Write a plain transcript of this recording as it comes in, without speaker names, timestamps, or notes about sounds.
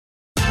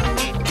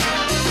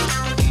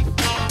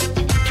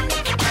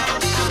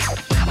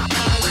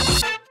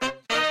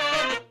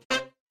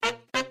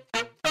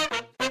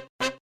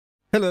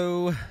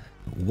Hello,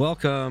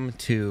 welcome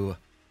to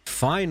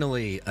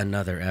finally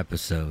another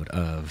episode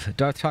of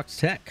Darth Talks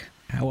Tech.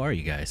 How are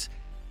you guys?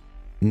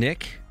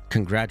 Nick,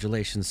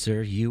 congratulations,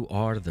 sir. You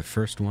are the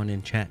first one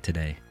in chat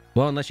today.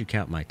 Well, unless you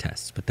count my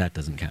tests, but that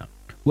doesn't count.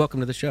 Welcome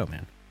to the show,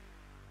 man.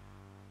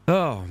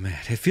 Oh, man,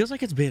 it feels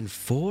like it's been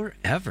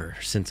forever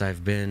since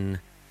I've been,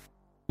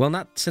 well,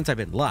 not since I've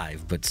been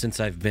live, but since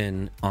I've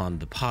been on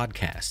the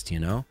podcast, you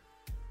know?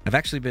 I've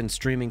actually been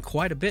streaming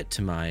quite a bit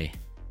to my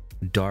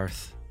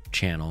Darth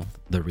channel,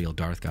 The Real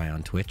Darth Guy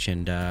on Twitch,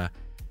 and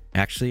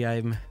actually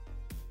I'm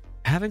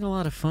having a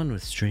lot of fun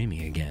with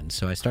streaming again.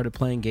 So I started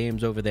playing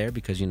games over there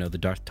because, you know, the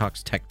Darth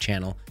Talks Tech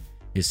channel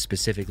is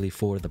specifically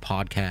for the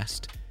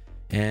podcast,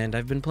 and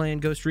I've been playing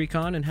Ghost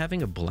Recon and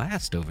having a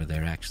blast over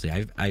there.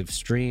 Actually, I've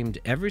streamed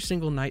every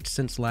single night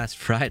since last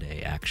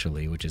Friday,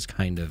 actually, which is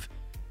kind of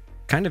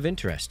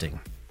interesting.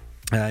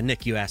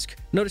 Nick, you ask,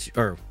 notice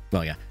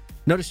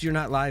you're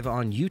not live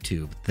on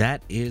YouTube.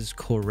 That is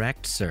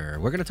correct, sir.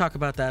 We're going to talk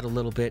about that a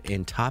little bit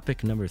in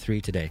topic number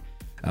 3 today.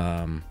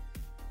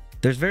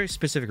 There's very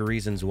specific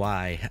reasons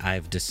why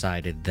I've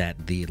decided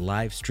that the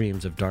live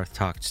streams of Darth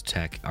Talks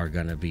Tech are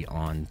going to be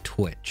on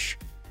Twitch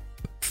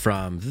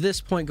from this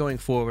point going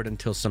forward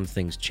until some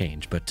things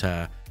change. But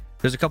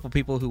there's a couple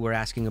people who were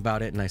asking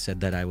about it, and I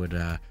said that I would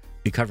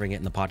be covering it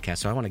in the podcast,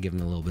 so I want to give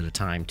them a little bit of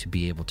time to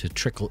be able to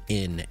trickle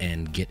in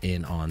and get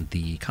in on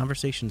the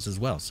conversations as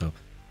well. So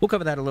we'll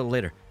cover that a little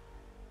later.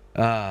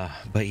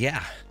 But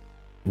yeah,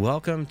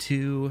 welcome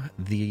to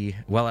the,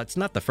 well, it's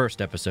not the first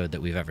episode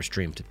that we've ever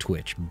streamed to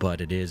Twitch, but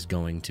it is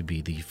going to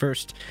be the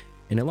first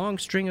in a long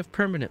string of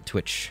permanent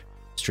Twitch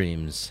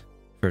streams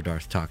for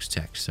Darth Talks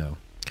Tech. So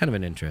kind of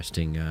an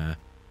interesting,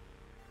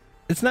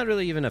 it's not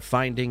really even a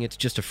finding, it's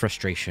just a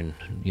frustration,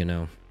 you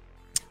know.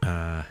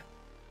 A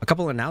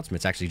couple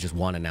announcements, actually just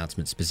one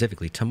announcement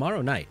specifically.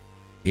 Tomorrow night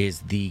is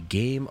the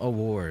Game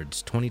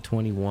Awards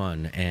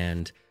 2021,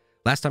 and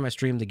last time I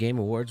streamed the Game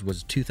Awards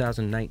was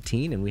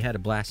 2019, and we had a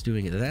blast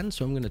doing it then,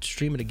 so I'm going to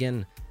stream it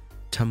again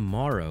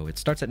tomorrow. It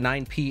starts at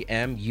 9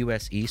 p.m.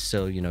 U.S. East,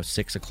 so, you know,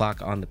 6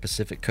 o'clock on the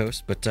Pacific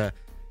Coast, but,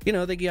 you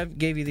know, they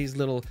gave you these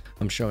little,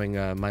 I'm showing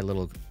my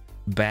little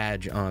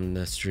badge on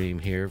the stream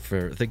here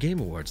for the Game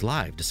Awards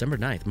live, December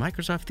 9th,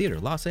 Microsoft Theater,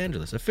 Los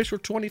Angeles, official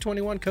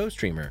 2021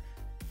 co-streamer,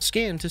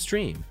 scan to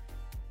stream.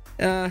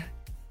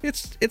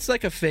 It's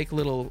like a fake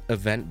little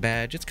event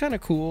badge. It's kind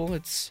of cool.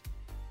 It's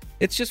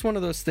just one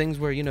of those things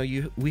where, you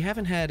know, we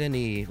haven't had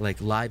any like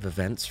live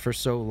events for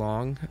so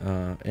long,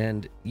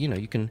 and you know,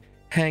 you can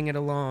hang it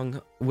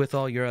along with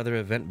all your other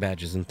event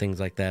badges and things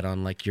like that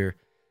on like your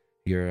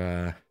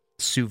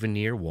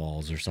souvenir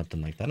walls or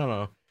something like that. I don't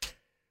know,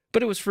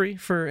 but it was free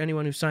for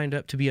anyone who signed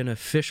up to be an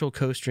official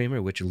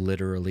co-streamer, which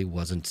literally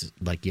wasn't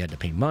like you had to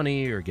pay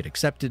money or get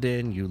accepted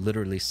in. You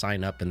literally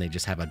sign up and they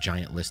just have a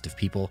giant list of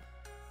people.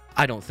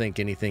 I don't think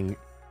anything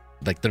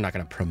like they're not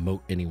going to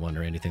promote anyone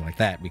or anything like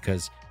that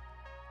because,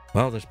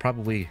 well, there's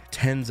probably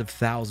tens of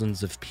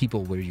thousands of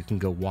people where you can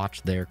go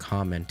watch their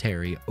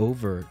commentary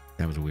over,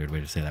 that was a weird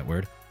way to say that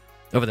word,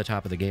 over the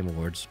top of the Game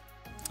Awards.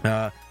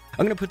 I'm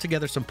going to put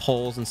together some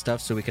polls and stuff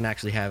so we can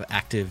actually have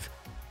active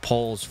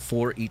polls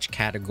for each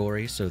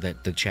category so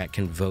that the chat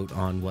can vote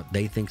on what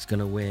they think's going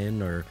to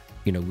win, or,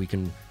 you know, we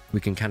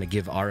can kind of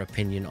give our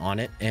opinion on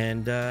it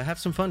and have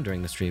some fun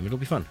during the stream. It'll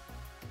be fun.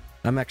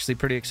 I'm actually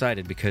pretty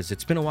excited because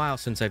it's been a while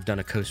since I've done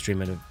a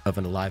co-stream of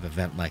a live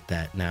event like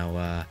that.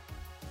 Now,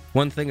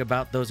 one thing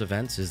about those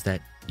events is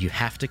that you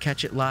have to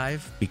catch it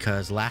live,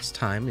 because last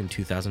time in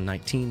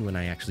 2019 when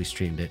I actually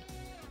streamed it,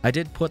 I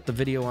did put the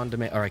video on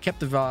demand, or I kept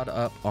the VOD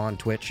up on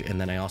Twitch,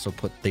 and then I also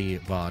put the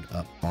VOD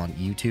up on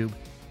YouTube,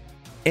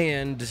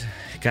 and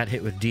got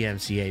hit with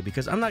DMCA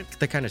because I'm not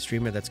the kind of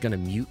streamer that's going to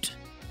mute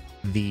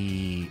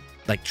the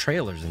like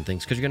trailers and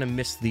things, because you're going to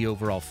miss the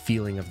overall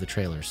feeling of the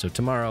trailers. So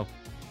tomorrow,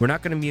 we're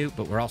not going to mute,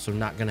 but we're also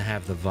not going to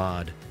have the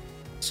VOD.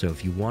 So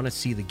if you want to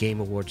see the Game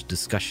Awards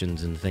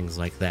discussions and things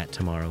like that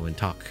tomorrow and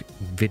talk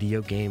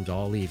video games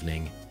all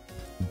evening,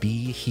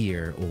 be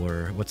here,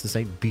 or what's the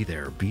saying? Be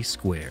there, be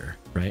square,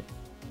 right?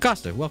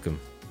 Costa, welcome.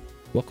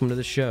 Welcome to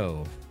the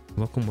show.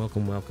 Welcome.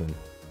 A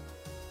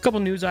couple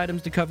news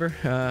items to cover.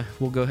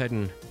 We'll go ahead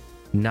and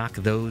knock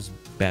those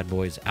bad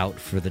boys out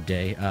for the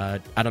day.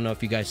 I don't know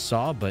if you guys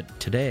saw, but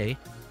today,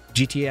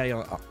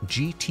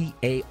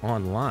 GTA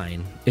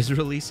Online is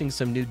releasing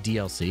some new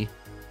DLC.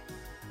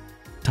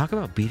 Talk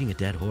about beating a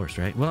dead horse,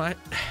 right? Well,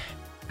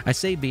 I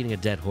say beating a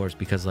dead horse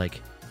because,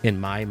 like, in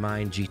my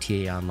mind,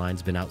 GTA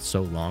Online's been out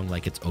so long,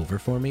 like, it's over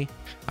for me.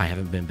 I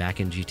haven't been back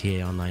in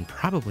GTA Online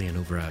probably in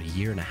over a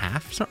year and a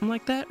half, something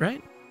like that,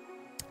 right?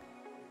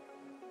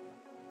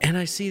 And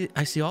I see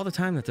all the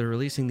time that they're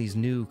releasing these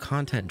new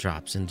content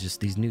drops and just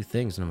these new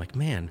things, and I'm like,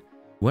 man,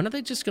 when are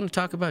they just going to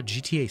talk about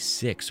GTA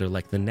 6 or,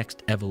 like, the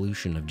next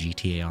evolution of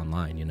GTA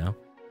Online, you know?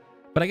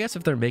 But I guess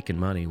if they're making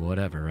money,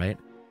 whatever, right?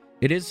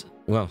 It is,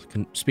 well,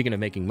 speaking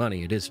of making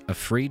money, it is a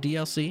free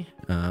DLC,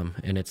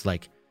 and it's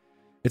like,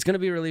 it's going to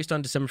be released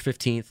on December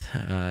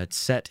 15th. It's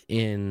set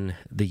in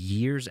the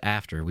years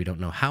after. We don't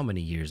know how many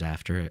years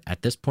after.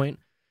 At this point,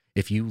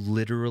 if you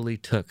literally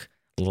took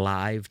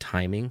live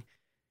timing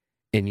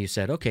and you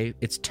said, okay,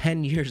 it's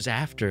 10 years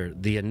after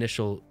the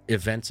initial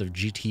events of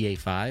GTA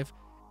 5,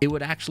 it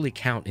would actually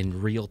count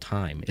in real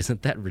time.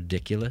 Isn't that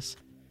ridiculous?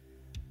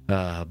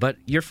 But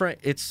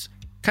it's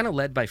kind of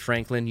led by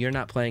Franklin. You're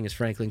not playing as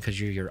Franklin because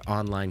you're your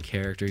online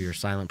character, your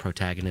silent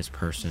protagonist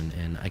person.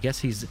 And I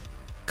guess a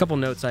couple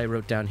notes I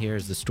wrote down here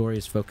is the story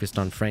is focused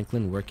on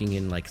Franklin working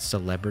in like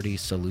Celebrity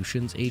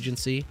Solutions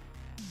Agency.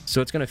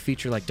 So it's going to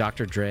feature like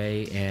Dr.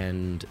 Dre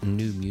and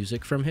new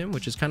music from him,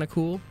 which is kind of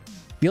cool.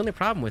 The only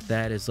problem with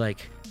that is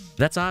like,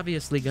 that's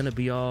obviously going to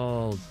be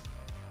all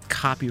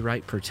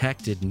copyright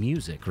protected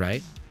music,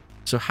 right?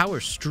 So how are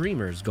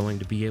streamers going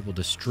to be able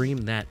to stream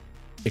that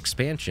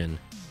expansion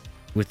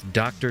with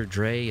Dr.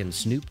 Dre and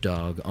Snoop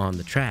Dogg on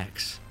the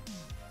tracks?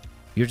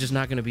 You're just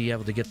not going to be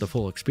able to get the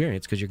full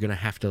experience because you're going to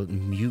have to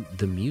mute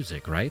the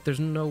music, right? There's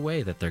no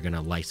way that they're going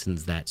to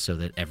license that so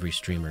that every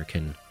streamer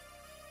can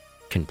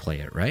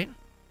play it, right?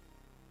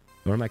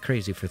 Or am I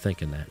crazy for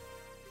thinking that?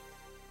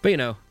 But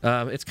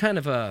it's kind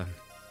of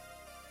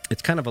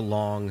a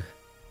long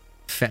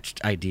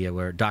fetched idea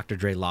where Dr.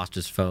 Dre lost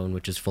his phone,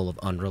 which is full of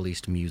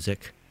unreleased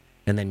music.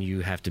 And then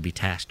you have to be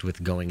tasked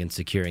with going and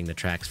securing the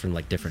tracks from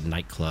like different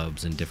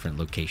nightclubs and different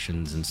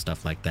locations and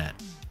stuff like that.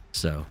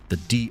 So the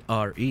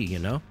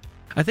DRE,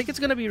 I think it's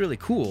going to be really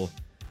cool,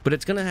 but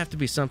it's going to have to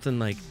be something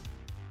like,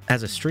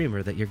 as a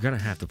streamer, that you're going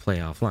to have to play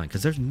offline,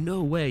 because there's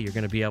no way you're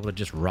going to be able to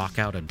just rock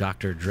out a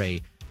Dr.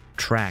 Dre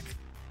track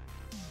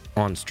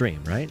on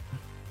stream, right?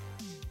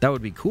 That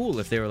would be cool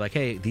if they were like,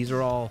 hey, these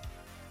are all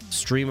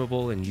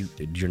streamable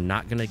and you're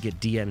not going to get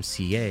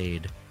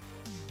DMCA'd.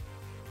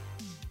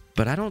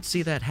 But I don't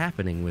see that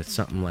happening with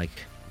something like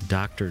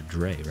Dr.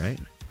 Dre, right?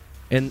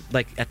 And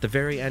like at the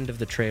very end of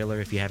the trailer,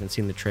 if you haven't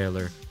seen the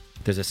trailer,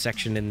 there's a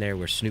section in there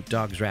where Snoop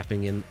Dogg's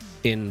rapping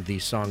in the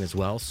song as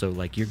well. So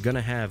like you're going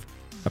to have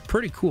a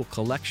pretty cool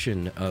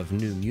collection of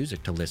new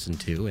music to listen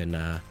to. And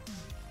I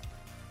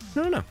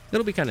don't know.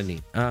 It'll be kind of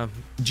neat.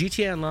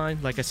 GTA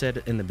Online, like I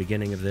said in the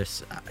beginning of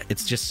this,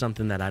 it's just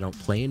something that I don't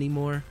play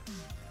anymore.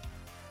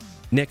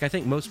 Nick, I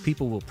think most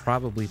people will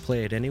probably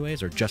play it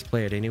anyways, or just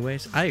play it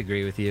anyways. I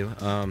agree with you.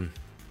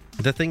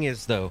 The thing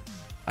is, though,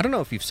 I don't know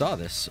if you saw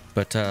this,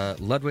 but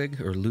Ludwig,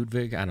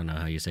 I don't know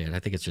how you say it. I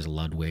think it's just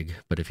Ludwig,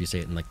 but if you say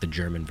it in like the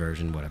German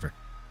version, whatever.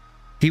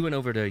 He went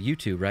over to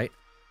YouTube, right?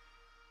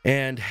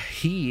 And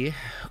he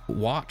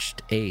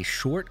watched a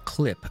short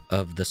clip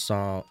of the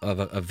song, of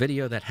a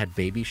video that had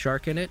Baby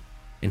Shark in it,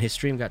 and his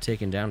stream got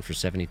taken down for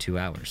 72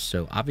 hours.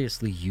 So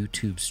obviously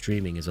YouTube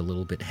streaming is a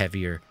little bit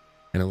heavier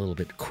and a little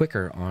bit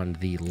quicker on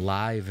the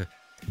live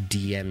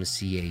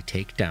DMCA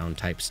takedown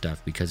type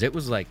stuff, because it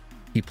was like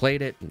he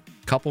played it,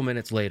 a couple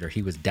minutes later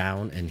he was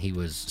down and he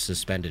was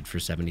suspended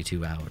for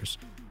 72 hours.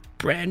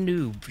 Brand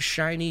new,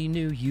 shiny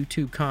new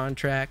YouTube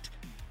contract.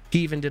 He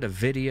even did a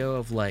video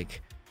of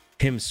like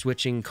him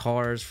switching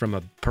cars from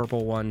a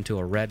purple one to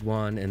a red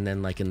one, and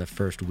then like in the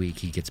first week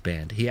he gets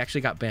banned. He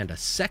actually got banned a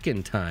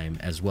second time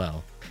as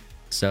well.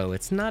 So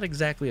it's not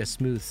exactly a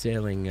smooth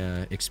sailing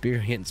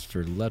experience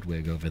for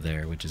Ludwig over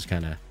there, which is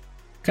kind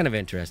of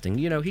interesting.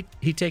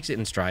 He takes it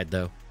in stride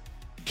though.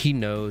 He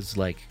knows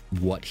like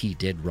what he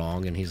did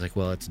wrong, and he's like,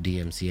 well, it's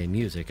DMCA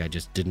music. I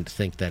just didn't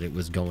think that it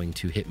was going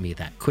to hit me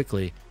that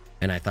quickly,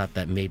 and I thought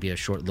that maybe a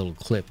short little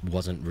clip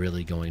wasn't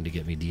really going to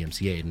get me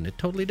DMCA'd, and it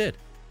totally did.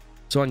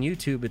 So on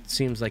YouTube, it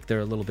seems like they're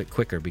a little bit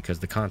quicker because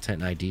the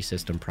content ID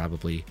system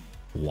probably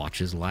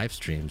watches live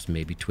streams.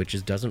 Maybe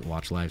Twitch's doesn't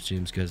watch live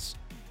streams because,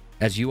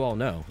 as you all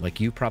know, like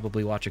you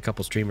probably watch a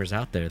couple streamers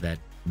out there that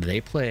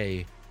they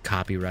play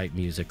copyright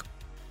music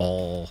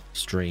all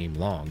stream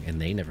long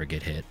and they never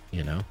get hit,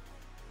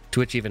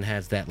 Twitch even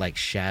has that like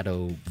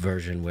shadow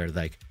version where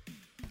like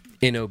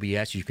in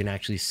OBS you can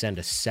actually send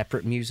a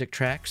separate music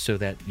track so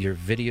that your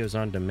videos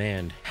on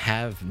demand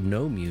have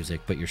no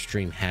music but your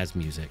stream has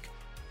music.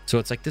 So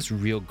it's like this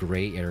real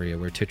gray area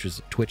where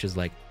Twitch is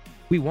like,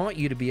 we want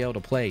you to be able to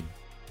play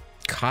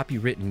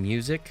copywritten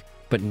music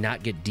but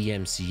not get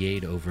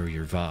DMCA'd over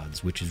your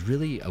VODs, which is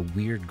really a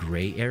weird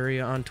gray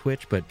area on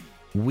Twitch. But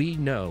we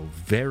know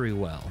very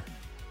well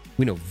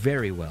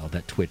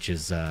that Twitch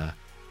is,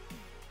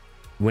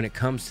 when it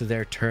comes to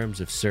their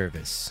terms of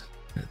service,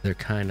 they're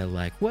kind of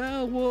like,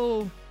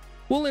 well,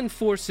 we'll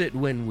enforce it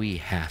when we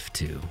have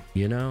to,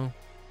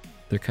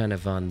 They're kind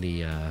of on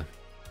the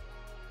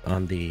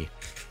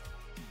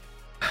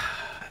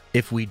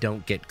if we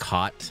don't get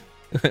caught,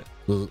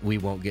 we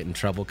won't get in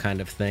trouble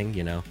kind of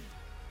thing,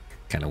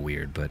 Kind of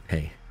weird, but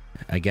hey,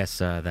 I guess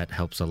that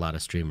helps a lot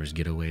of streamers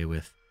get away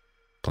with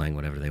playing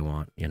whatever they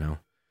want,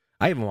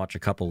 I even watch a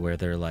couple where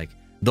they're like,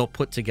 they'll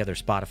put together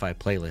Spotify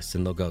playlists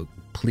and they'll go,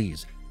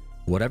 please,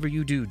 whatever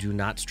you do, do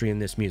not stream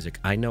this music.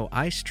 I know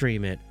I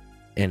stream it,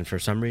 and for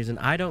some reason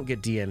I don't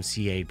get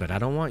DMCA'd, but I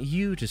don't want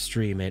you to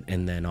stream it,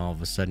 and then all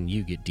of a sudden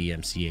you get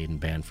DMCA'd and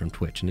banned from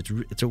Twitch.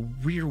 And it's a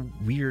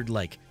weird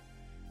like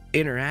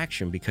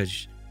interaction,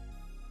 because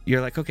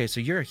you're like, okay, so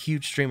you're a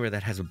huge streamer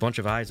that has a bunch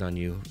of eyes on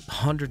you,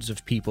 hundreds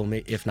of people,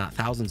 if not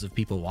thousands of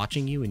people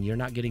watching you, and you're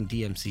not getting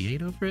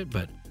DMCA'd over it.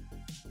 But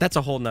that's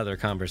a whole nother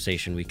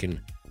conversation we can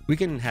We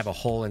can have a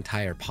whole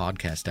entire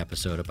podcast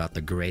episode about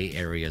the gray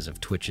areas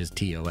of Twitch's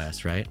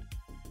TOS, right?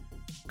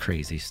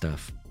 Crazy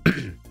stuff.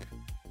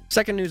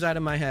 Second news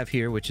item I have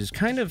here, which is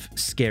kind of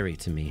scary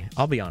to me.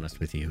 I'll be honest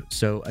with you.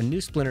 So a new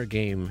Splinter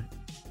game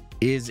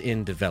is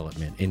in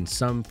development in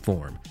some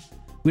form.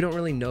 We don't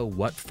really know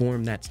what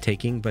form that's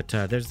taking, but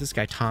there's this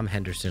guy Tom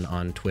Henderson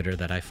on Twitter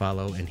that I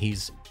follow, and he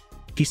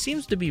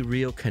seems to be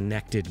real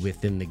connected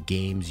within the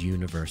games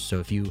universe. So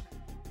if you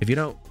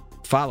don't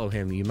follow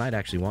him, you might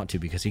actually want to,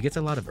 because he gets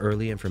a lot of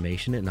early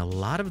information, and a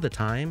lot of the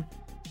time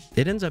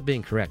it ends up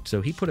being correct.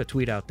 So he put a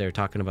tweet out there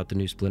talking about the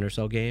new Splinter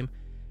Cell game,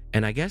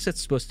 and I guess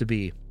it's supposed to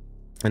be,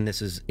 and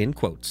this is in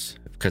quotes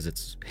because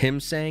it's him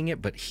saying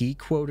it, but he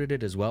quoted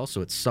it as well,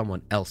 so it's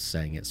someone else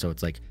saying it. So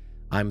it's like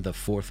I'm the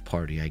fourth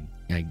party,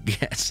 I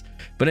guess.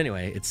 But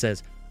anyway, it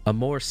says a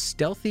more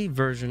stealthy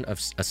version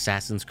of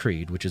Assassin's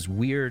Creed, which is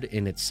weird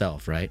in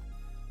itself, right?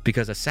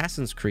 Because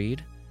Assassin's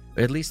Creed,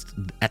 at least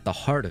at the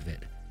heart of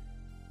it,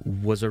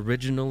 was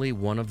originally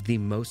one of the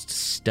most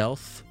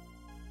stealth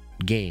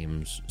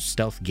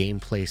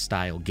gameplay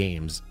style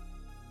games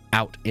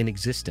out in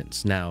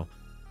existence. Now,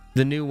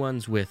 the new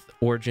ones with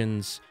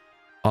Origins,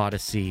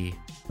 Odyssey,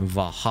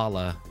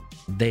 Valhalla,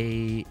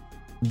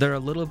 they're a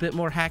little bit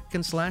more hack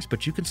and slash,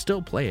 but you can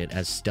still play it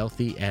as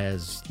stealthy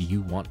as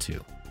you want to.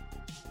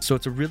 So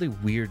it's a really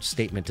weird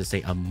statement to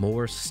say a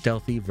more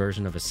stealthy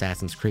version of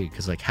Assassin's Creed,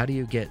 because like how do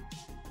you get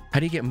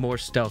more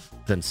stealth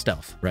than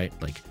stealth, right?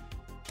 Like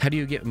how do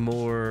you get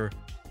a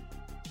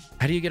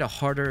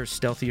harder,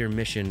 stealthier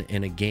mission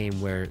in a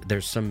game where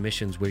there's some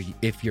missions where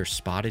if you're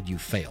spotted, you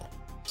fail?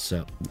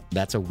 So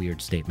that's a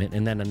weird statement.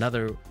 And then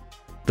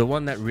the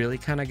one that really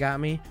kind of got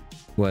me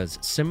was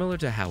similar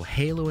to how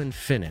Halo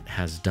Infinite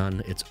has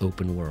done its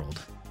open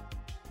world.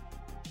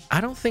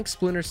 I don't think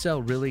Splinter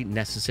Cell really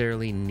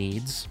necessarily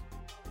needs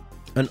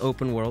an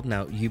open world.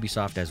 Now,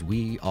 Ubisoft, as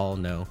we all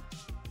know,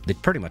 they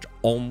pretty much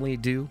only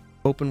do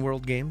open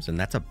world games, and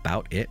that's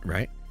about it,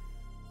 right?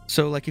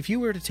 So, like, if you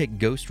were to take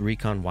Ghost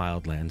Recon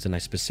Wildlands, and I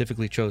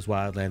specifically chose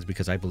Wildlands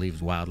because I believe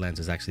Wildlands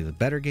is actually the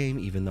better game,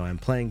 even though I'm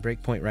playing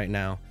Breakpoint right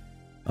now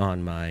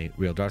on my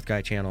Real Darth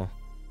Guy channel.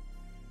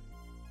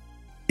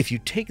 If you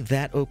take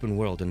that open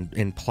world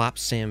and plop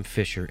Sam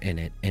Fisher in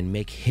it and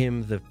make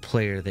him the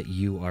player that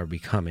you are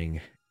becoming,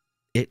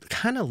 it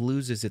kind of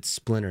loses its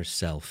Splinter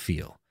Cell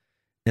feel.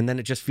 And then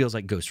it just feels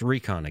like Ghost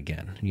Recon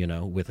again, you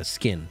know, with a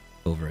skin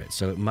over it.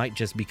 So it might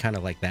just be kind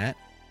of like that.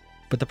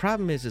 But the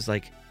problem is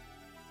like,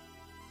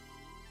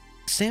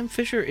 Sam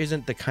Fisher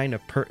isn't the kind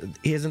of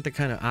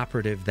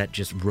operative that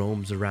just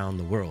roams around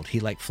the world. He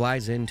like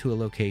flies into a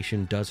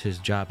location, does his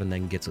job, and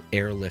then gets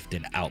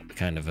airlifted out,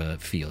 kind of a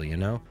feel, you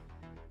know?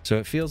 So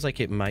it feels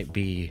like it might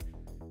be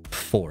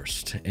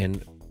forced.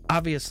 And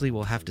obviously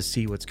we'll have to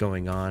see what's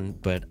going on,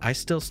 but I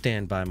still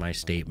stand by my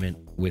statement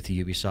with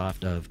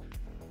Ubisoft of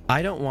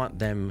I don't want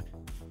them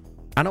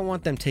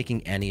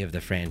taking any of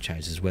the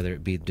franchises, whether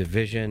it be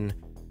Division,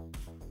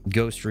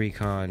 Ghost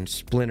Recon,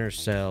 Splinter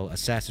Cell,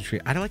 Assassin's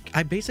Creed.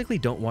 I basically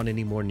don't want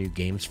any more new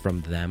games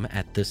from them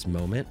at this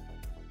moment,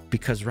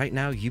 because right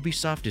now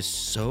Ubisoft is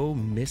so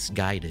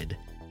misguided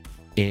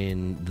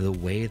in the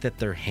way that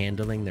they're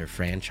handling their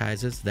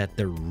franchises that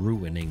they're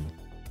ruining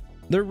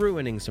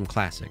some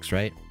classics,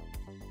 right?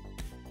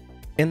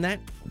 And that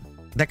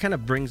kind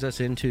of brings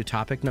us into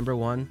topic number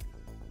one,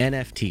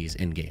 NFTs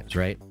in games,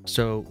 right?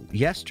 So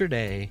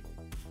yesterday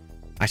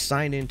I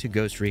signed into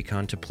Ghost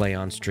Recon to play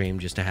on stream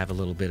just to have a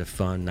little bit of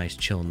fun, nice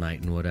chill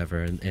night and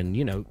whatever. And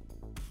you know,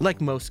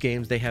 like most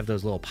games, they have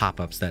those little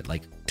pop-ups that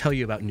like tell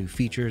you about new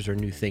features or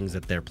new things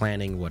that they're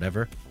planning,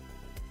 whatever.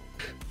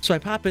 So I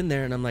pop in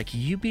there and I'm like,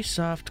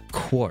 Ubisoft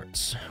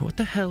Quartz. What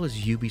the hell is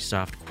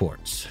Ubisoft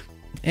Quartz?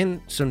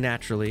 And so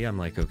naturally I'm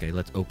like, okay,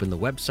 let's open the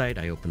website.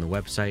 I open the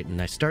website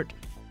and I start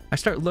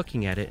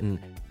looking at it, and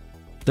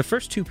the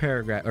first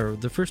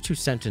two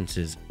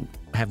sentences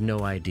have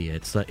no idea.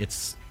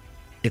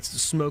 It's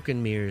smoke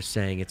and mirrors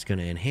saying it's going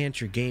to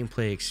enhance your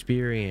gameplay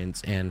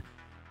experience and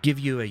give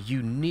you a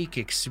unique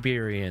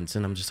experience.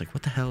 And I'm just like,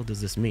 what the hell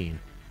does this mean?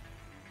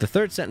 The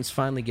third sentence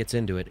finally gets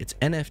into it. It's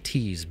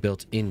NFTs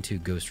built into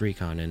Ghost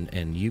Recon,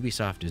 and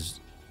Ubisoft is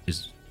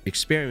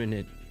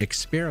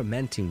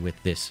experimenting with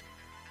this,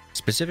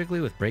 specifically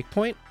with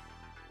Breakpoint.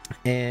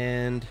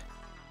 And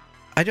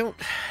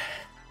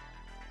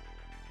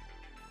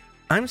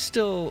I'm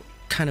still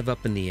kind of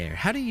up in the air.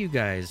 How do you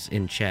guys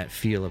in chat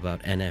feel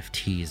about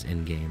NFTs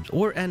in games,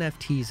 or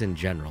NFTs in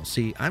general?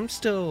 See,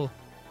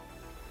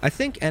 I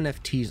think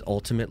NFTs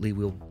ultimately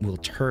will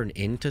turn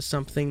into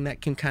something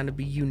that can kind of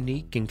be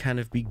unique and kind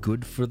of be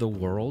good for the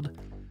world.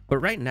 But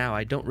right now,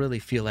 I don't really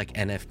feel like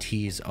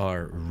NFTs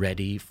are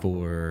ready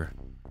for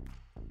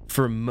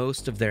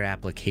most of their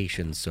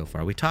applications so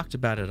far. We talked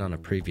about it on a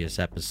previous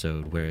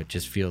episode where it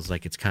just feels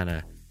like it's kind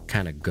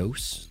of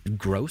gross.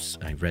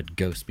 I read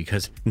ghost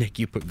because Nick,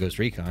 you put Ghost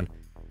Recon.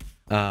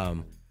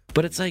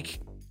 But it's like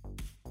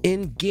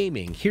in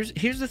gaming,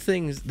 here's the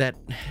things that,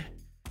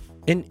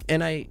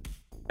 and I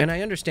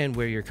understand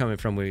where you're coming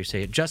from, where you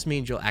say it just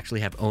means you'll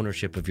actually have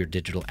ownership of your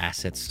digital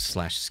assets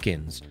 /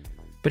 skins.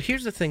 But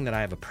here's the thing that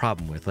I have a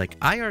problem with. Like,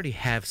 I already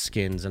have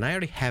skins and I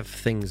already have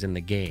things in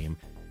the game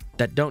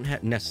that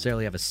don't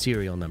necessarily have a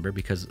serial number,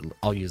 because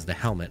I'll use the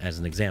helmet as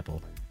an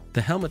example.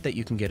 The helmet that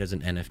you can get as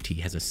an NFT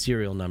has a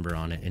serial number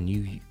on it, and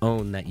you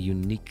own that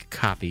unique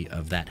copy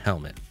of that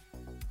helmet,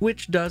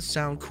 which does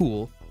sound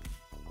cool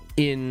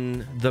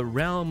in the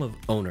realm of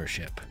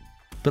ownership.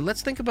 But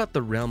let's think about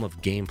the realm of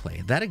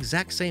gameplay. That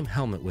exact same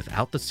helmet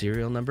without the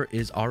serial number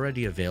is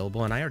already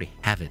available, and I already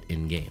have it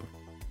in-game.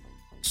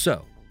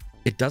 So,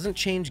 it doesn't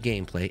change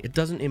gameplay, it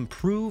doesn't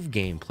improve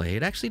gameplay,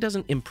 it actually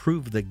doesn't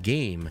improve the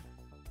game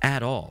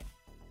at all.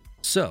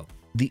 So,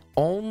 the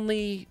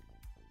only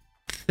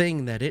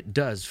thing that it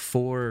does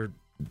for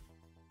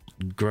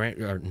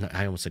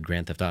I almost said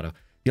Grand Theft Auto.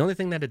 The only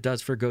thing that it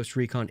does for Ghost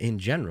Recon in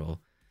general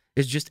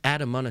is just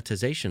add a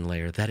monetization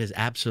layer that is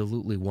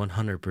absolutely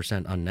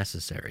 100%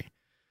 unnecessary.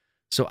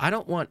 So I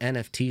don't want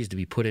NFTs to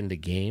be put into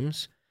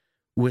games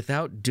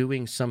without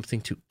doing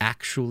something to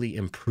actually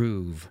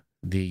improve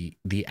the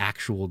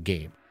actual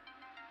game.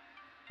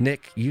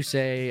 Nick, you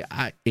say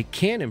it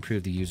can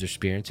improve the user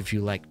experience if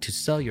you like to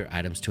sell your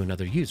items to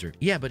another user.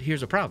 Yeah, but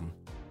here's a problem.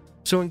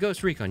 So in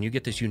Ghost Recon, you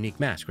get this unique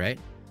mask, right?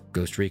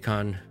 Ghost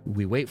Recon,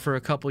 we wait for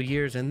a couple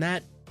years, and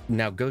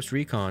now Ghost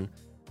Recon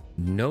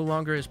no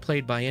longer is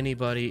played by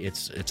anybody.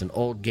 It's an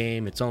old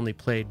game. It's only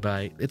played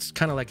by, it's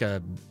kind of like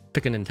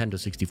pick a Nintendo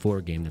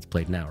 64 game that's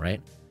played now,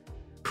 right?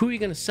 Who are you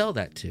going to sell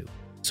that to?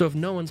 So if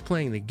no one's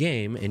playing the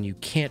game and you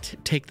can't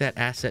take that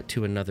asset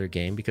to another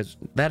game, because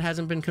that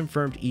hasn't been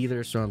confirmed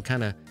either, so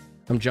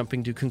I'm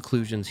jumping to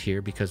conclusions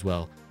here because,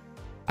 well,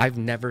 I've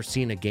never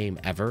seen a game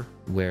ever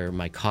where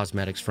my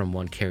cosmetics from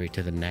one carry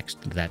to the next.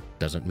 That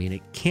doesn't mean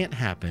it can't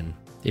happen.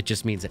 It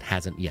just means it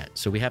hasn't yet.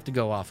 So we have to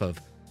go off of,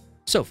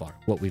 so far,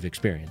 what we've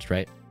experienced,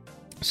 right?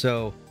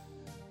 So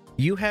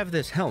you have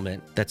this helmet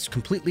that's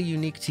completely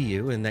unique to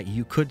you and that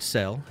you could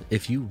sell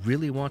if you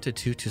really wanted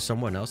to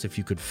someone else, if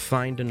you could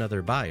find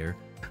another buyer,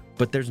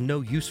 but there's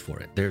no use for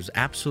it. There's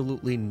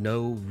absolutely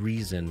no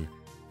reason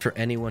for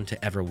anyone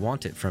to ever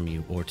want it from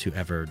you or to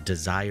ever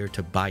desire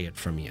to buy it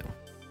from you.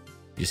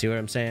 You see what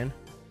I'm saying?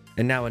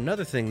 And now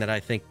another thing that I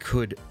think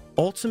could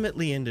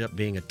ultimately end up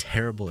being a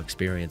terrible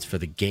experience for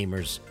the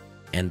gamers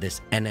and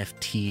this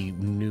NFT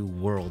new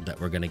world that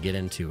we're going to get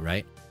into,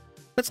 right?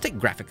 Let's take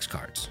graphics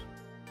cards.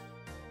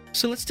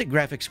 So let's take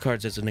graphics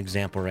cards as an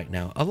example right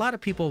now. A lot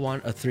of people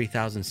want a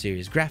 3000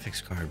 series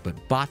graphics card, but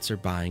bots are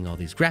buying all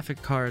these graphic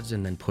cards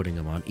and then putting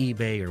them on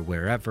eBay or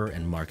wherever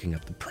and marking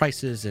up the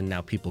prices, and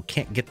now people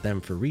can't get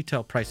them for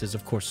retail prices.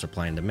 Of course,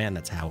 supply and demand,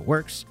 that's how it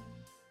works.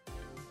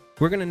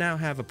 We're going to now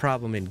have a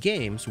problem in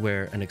games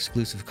where an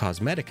exclusive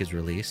cosmetic is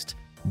released.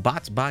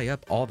 Bots buy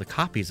up all the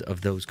copies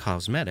of those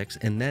cosmetics,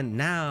 and then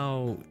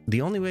now the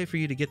only way for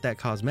you to get that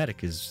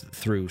cosmetic is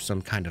through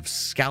some kind of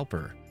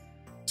scalper.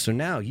 So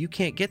now you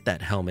can't get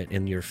that helmet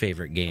in your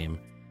favorite game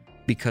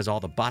because all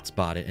the bots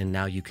bought it, and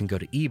now you can go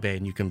to eBay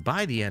and you can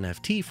buy the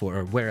NFT for,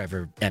 or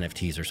wherever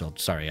NFTs are sold.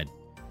 Sorry,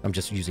 I'm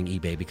just using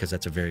eBay because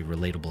that's a very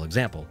relatable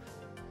example.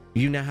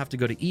 You now have to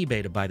go to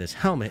eBay to buy this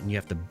helmet, and you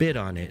have to bid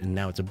on it, and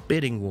now it's a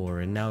bidding war,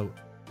 and now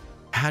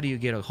how do you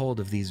get a hold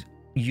of these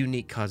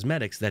unique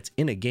cosmetics that's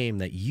in a game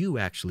that you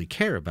actually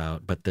care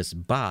about, but this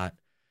bot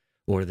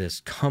or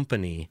this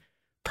company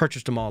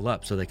purchased them all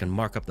up so they can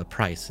mark up the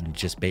price and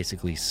just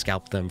basically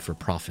scalp them for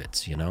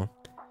profits, you know?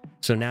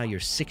 So now your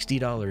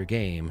 $60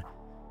 game,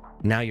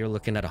 now you're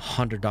looking at a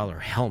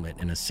 $100 helmet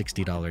in a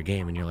 $60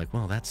 game, and you're like,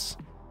 well, that's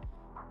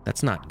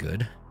not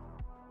good.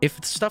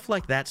 If stuff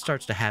like that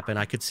starts to happen,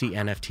 I could see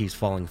NFTs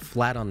falling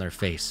flat on their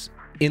face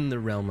in the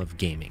realm of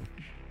gaming.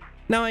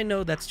 Now, I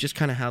know that's just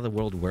kind of how the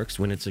world works.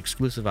 When it's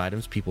exclusive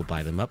items, people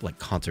buy them up, like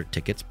concert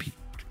tickets.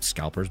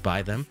 Scalpers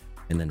buy them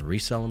and then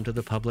resell them to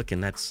the public,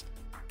 and that's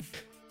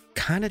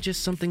kind of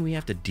just something we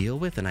have to deal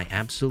with, and I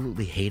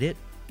absolutely hate it.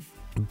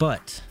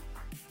 But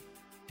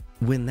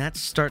when that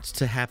starts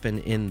to happen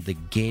in the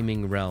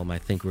gaming realm, I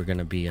think we're going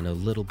to be in a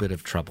little bit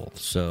of trouble.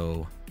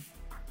 So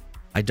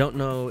I don't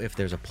know if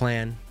there's a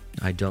plan.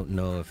 I don't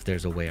know if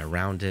there's a way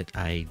around it.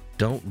 I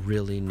don't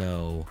really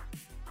know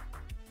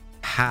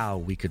how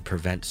we could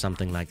prevent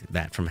something like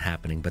that from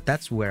happening, but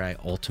that's where I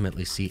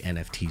ultimately see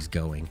NFTs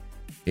going,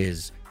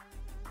 is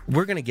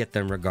we're going to get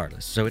them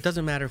regardless. So it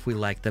doesn't matter if we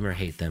like them or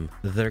hate them,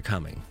 they're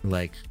coming.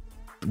 Like,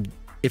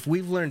 if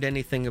we've learned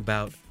anything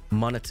about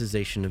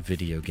monetization of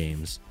video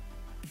games,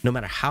 no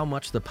matter how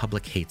much the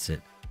public hates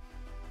it,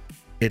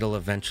 it'll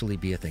eventually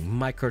be a thing.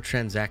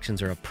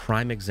 Microtransactions are a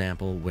prime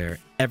example where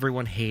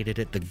everyone hated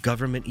it. The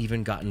government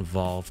even got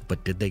involved,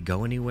 but did they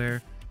go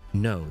anywhere?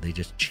 No, they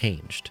just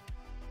changed.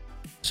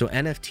 So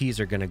NFTs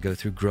are going to go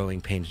through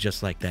growing pains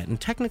just like that. And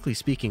technically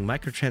speaking,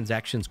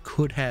 microtransactions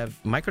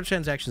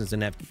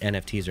and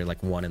NFTs are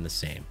like one and the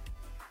same.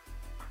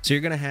 So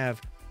you're going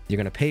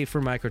to pay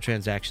for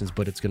microtransactions,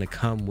 but it's going to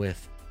come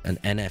with an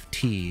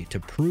NFT to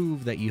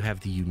prove that you have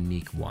the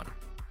unique one.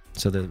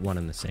 So they're one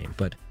and the same.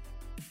 But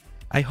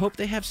I hope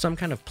they have some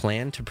kind of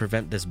plan to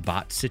prevent this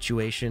bot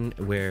situation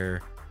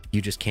where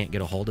you just can't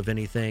get a hold of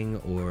anything,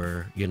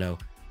 or, you know,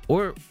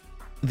 or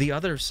the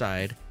other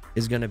side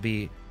is going to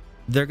be,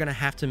 they're going to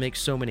have to make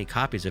so many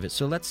copies of it.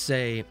 So let's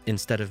say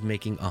instead of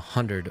making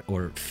 100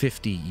 or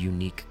 50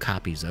 unique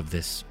copies of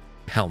this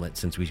helmet,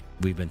 since we've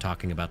been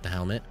talking about the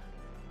helmet,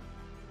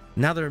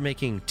 now they're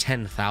making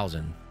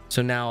 10,000.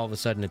 So now all of a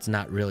sudden it's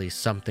not really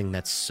something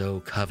that's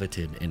so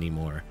coveted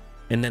anymore.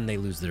 And then they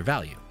lose their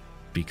value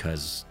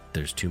because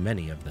there's too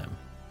many of them.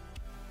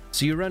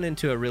 So you run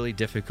into a really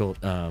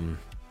difficult kind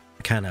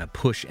of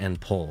push and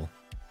pull.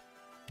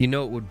 You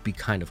know, it would be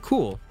kind of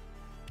cool.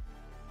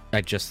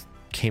 I just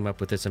came up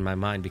with this in my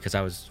mind because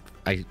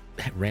I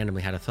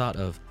randomly had a thought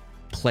of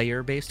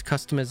player-based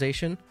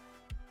customization.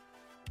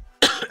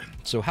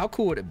 So how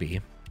cool would it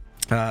be?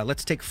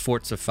 Let's take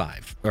Forza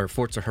 5 or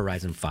Forza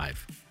Horizon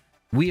 5.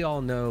 We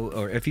all know,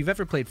 or if you've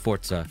ever played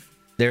Forza,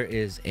 there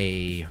is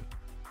a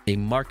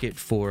market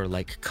for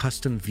like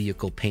custom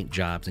vehicle paint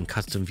jobs and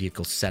custom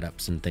vehicle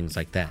setups and things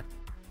like that.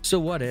 So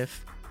what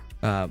if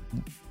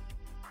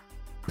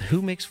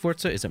who makes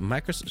Forza? Is it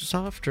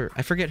Microsoft, or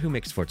I forget who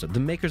makes Forza? The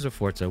makers of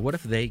Forza. What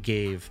if they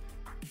gave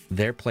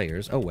their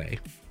players a way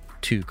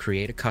to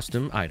create a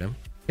custom item?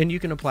 And you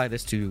can apply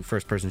this to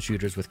first-person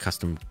shooters with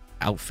custom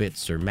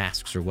outfits or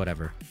masks or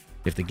whatever.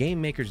 If the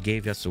game makers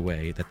gave us a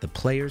way that the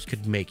players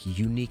could make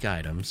unique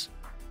items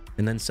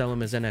and then sell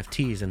them as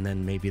NFTs, and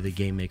then maybe the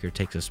game maker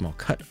takes a small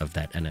cut of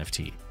that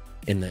NFT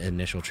in the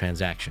initial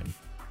transaction.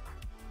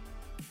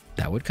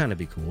 That would kind of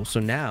be cool. So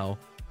now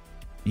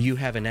you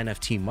have an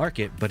NFT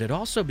market, but it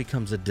also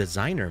becomes a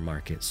designer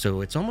market.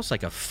 So it's almost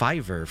like a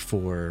Fiverr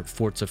for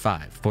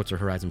Forza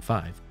Horizon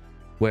 5,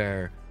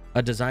 where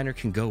a designer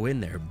can go in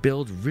there,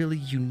 build really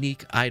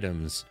unique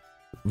items,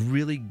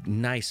 really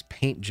nice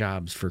paint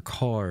jobs for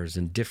cars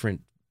and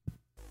different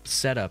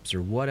setups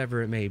or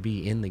whatever it may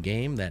be in the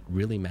game that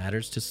really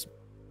matters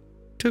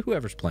to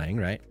whoever's playing,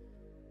 right?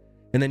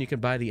 And then you can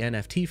buy the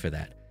NFT for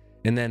that.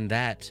 And then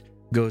that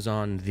goes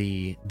on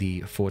the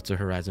Forza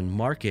Horizon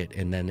market,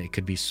 and then it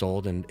could be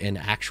sold, and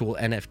actual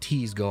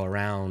NFTs go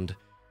around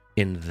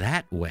in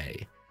that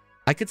way.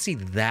 I could see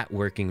that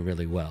working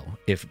really well.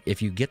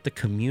 If you get the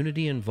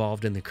community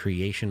involved in the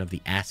creation of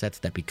the assets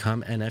that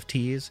become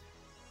NFTs,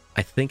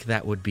 I think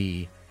that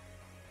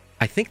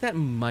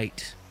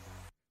might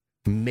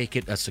make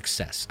it a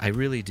success. I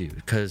really do,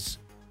 because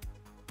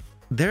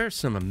there are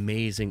some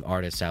amazing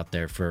artists out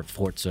there for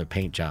Forza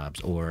paint jobs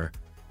or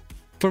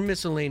for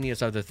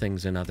miscellaneous other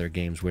things in other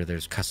games where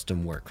there's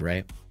custom work,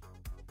 right?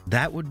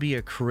 That would be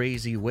a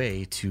crazy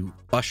way to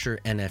usher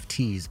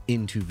NFTs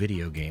into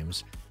video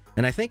games.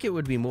 And I think it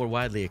would be more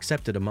widely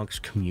accepted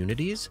amongst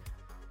communities,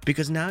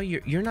 because now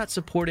you're not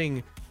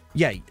supporting,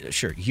 yeah,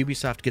 sure,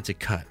 Ubisoft gets a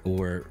cut,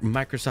 or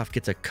Microsoft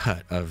gets a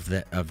cut of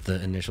the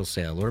initial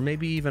sale, or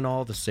maybe even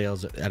all the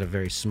sales at a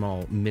very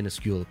small,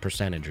 minuscule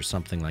percentage or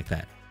something like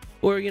that.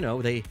 Or, you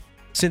know,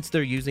 since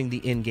they're using the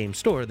in-game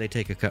store, they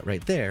take a cut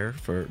right there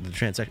for the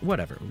transaction,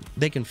 whatever.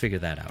 They can figure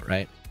that out,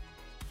 right?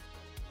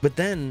 But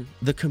then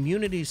the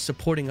community's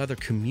supporting other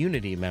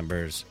community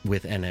members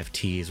with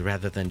NFTs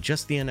rather than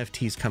just the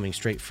NFTs coming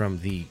straight from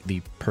the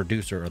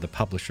producer or the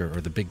publisher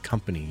or the big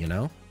company, you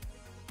know?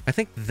 I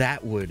think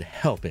that would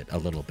help it a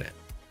little bit.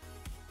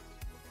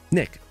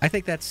 Nick, I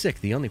think that's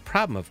sick. The only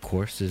problem, of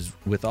course, is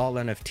with all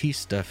NFT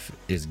stuff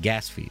is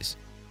gas fees.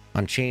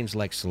 On chains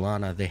like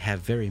Solana, they have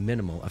very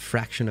minimal, a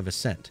fraction of a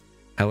cent.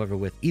 However,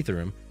 with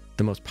Ethereum,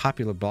 the most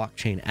popular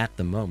blockchain at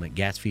the moment,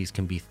 gas fees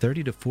can be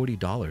 $30 to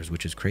 $40,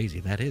 which is crazy.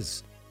 That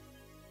is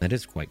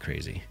quite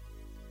crazy.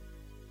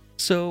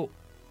 So,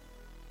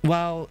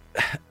 while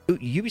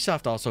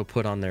Ubisoft also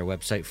put on their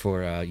website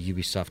for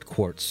Ubisoft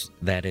Quartz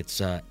that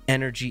it's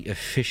energy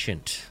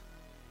efficient,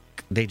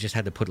 they just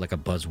had to put like a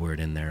buzzword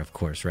in there, of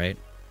course, right?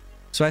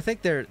 So I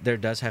think there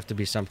does have to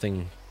be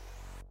something,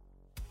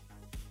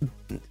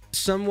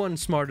 some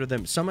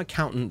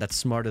accountant that's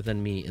smarter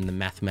than me in the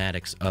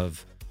mathematics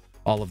of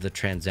all of the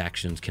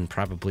transactions can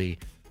probably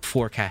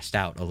forecast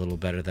out a little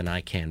better than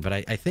I can. But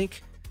I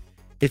think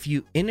if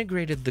you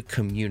integrated the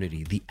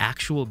community, the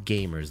actual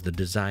gamers, the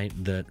design,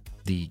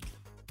 the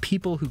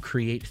people who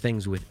create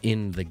things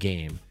within the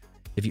game,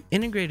 if you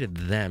integrated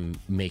them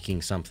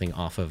making something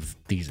off of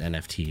these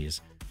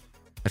NFTs,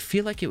 I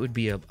feel like it would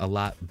be a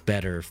lot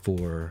better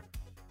for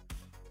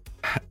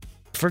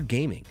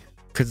gaming.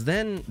 Because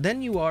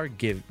then you are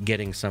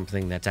getting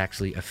something that's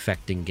actually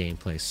affecting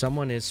gameplay.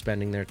 Someone is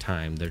spending their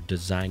time, they're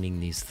designing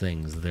these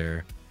things,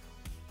 I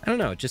don't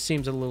know, it just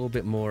seems a little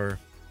bit more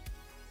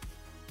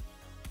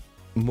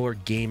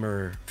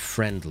gamer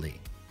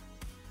friendly,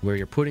 where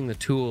you're putting the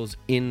tools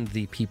in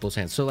the people's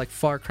hands. So like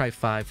Far Cry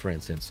 5, for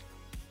instance.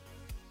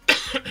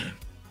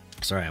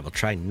 Sorry, I will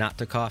try not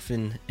to cough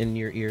in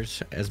your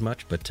ears as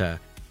much, but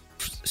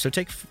so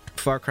take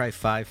Far Cry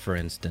 5, for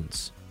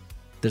instance.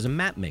 There's a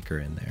map maker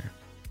in there.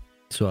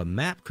 So a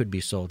map could be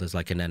sold as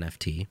like an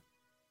NFT,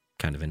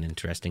 kind of an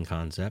interesting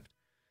concept.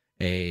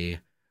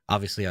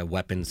 Obviously a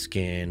weapon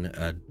skin,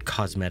 a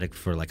cosmetic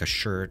for like a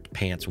shirt,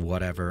 pants,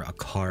 whatever, a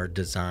car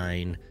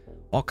design,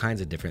 all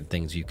kinds of different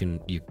things. You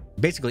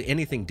basically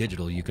anything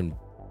digital you can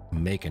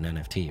make an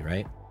NFT,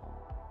 right?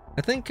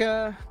 I think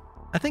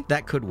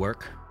that could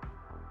work.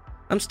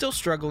 I'm still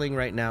struggling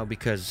right now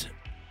because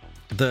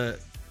the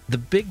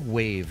big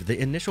wave, the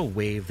initial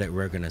wave that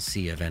we're going to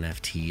see of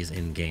NFTs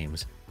in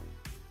games,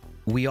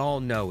 we all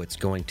know it's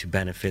going to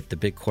benefit the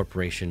big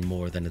corporation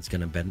more than it's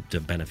going to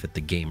benefit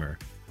the gamer.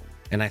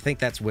 And I think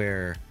that's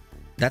where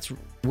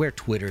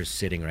Twitter's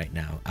sitting right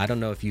now. I don't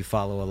know if you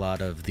follow a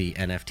lot of the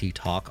NFT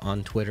talk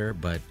on Twitter,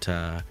 but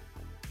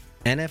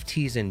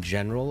NFTs in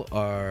general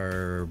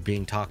are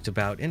being talked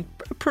about in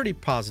a pretty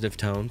positive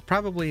tone.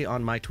 Probably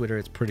on my Twitter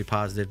it's pretty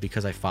positive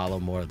because I follow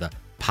more of the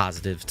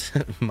positive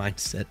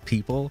mindset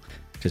people.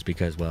 Just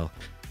because, well,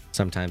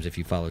 sometimes if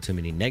you follow too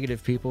many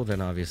negative people,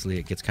 then obviously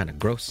it gets kind of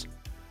gross.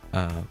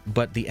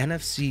 But the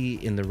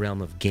NFTs in the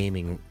realm of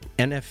gaming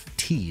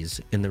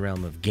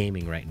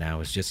right now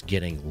is just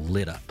getting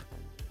lit up.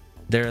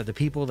 There are the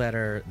people that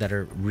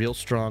are real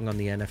strong on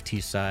the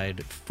NFT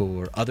side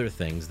for other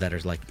things that are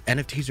like,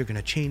 NFTs are going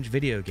to change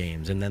video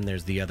games. And then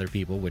there's the other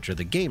people, which are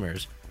the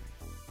gamers,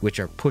 which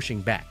are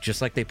pushing back,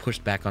 just like they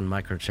pushed back on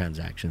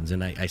microtransactions.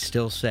 And I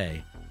still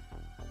say,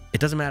 it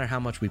doesn't matter how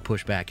much we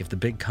push back. If the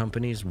big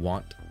companies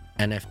want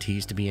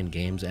NFTs to be in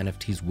games,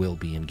 NFTs will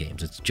be in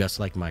games. It's just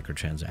like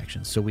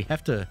microtransactions. So we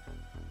have to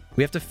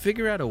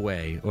figure out a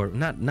way, or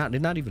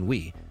not even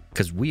we,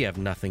 because we have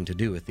nothing to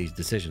do with these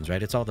decisions,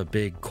 right? It's all the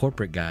big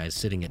corporate guys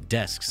sitting at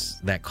desks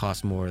that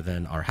cost more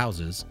than our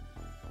houses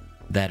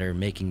that are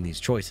making these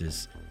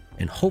choices.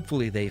 And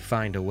hopefully they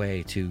find a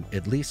way to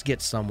at least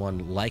get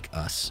someone like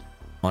us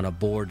on a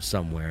board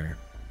somewhere,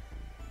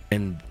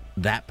 and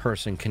that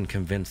person can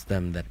convince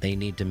them that they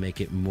need to make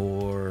it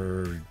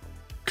more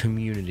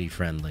community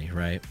friendly,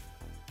 right?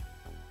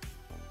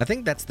 I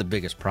think that's the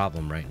biggest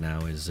problem right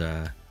now is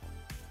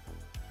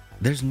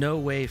there's no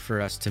way for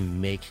us to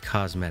make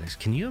cosmetics.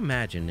 Can you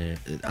imagine it?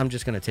 I'm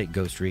just going to take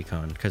Ghost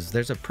Recon because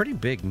there's a pretty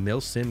big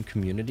milsim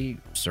community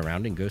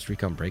surrounding Ghost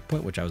Recon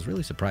Breakpoint, which I was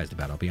really surprised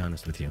about, I'll be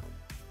honest with you.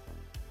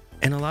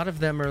 And a lot of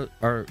them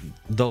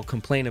they'll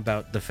complain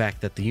about the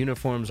fact that the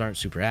uniforms aren't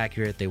super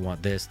accurate. They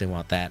want this, they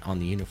want that on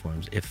the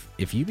uniforms. If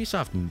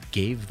Ubisoft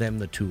gave them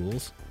the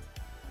tools,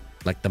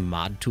 like the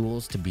mod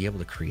tools to be able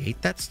to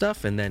create that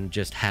stuff, and then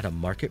just had a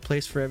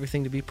marketplace for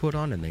everything to be put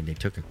on, and they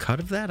took a cut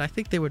of that, I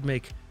think they would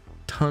make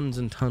tons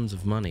and tons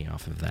of money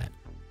off of that.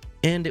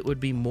 And it would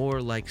be more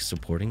like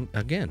supporting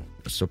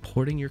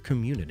your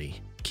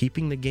community,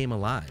 keeping the game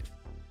alive.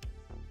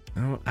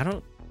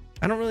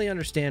 I don't really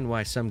understand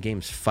why some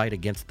games fight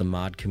against the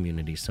mod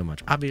community so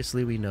much.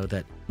 Obviously, we know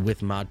that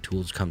with mod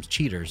tools comes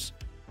cheaters.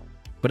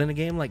 But in a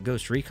game like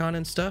Ghost Recon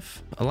and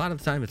stuff, a lot of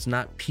the time it's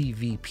not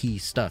PvP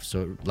stuff.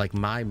 So like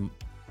my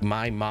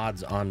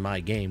mods on my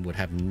game would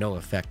have no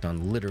effect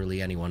on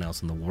literally anyone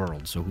else in the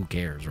world. So who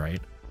cares,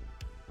 right?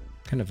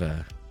 Kind of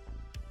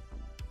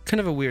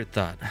a weird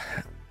thought.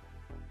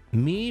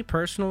 Me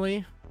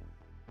personally,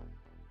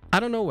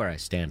 I don't know where I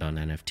stand on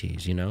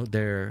NFTs. You know,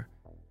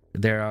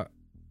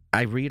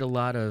 I read a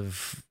lot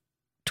of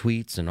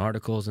tweets and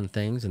articles and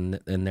things, and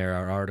there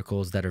are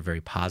articles that are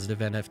very positive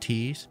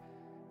NFTs,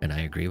 and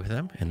I agree with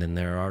them. And then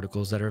there are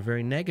articles that are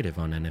very negative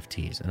on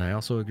NFTs, and I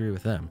also agree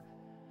with them.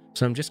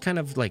 So I'm just kind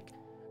of like,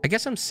 I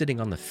guess I'm sitting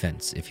on the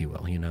fence, if you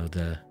will. You know,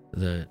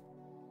 the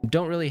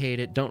don't really hate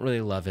it, don't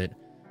really love it,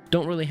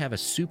 don't really have a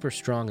super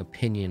strong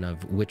opinion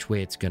of which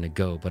way it's going to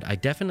go, but I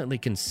definitely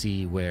can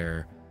see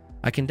where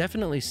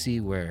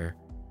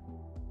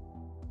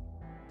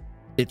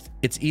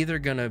it's either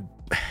going to,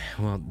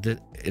 well,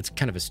 it's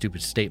kind of a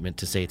stupid statement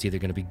to say it's either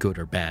going to be good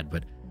or bad,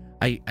 but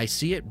I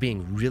see it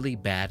being really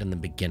bad in the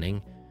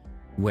beginning,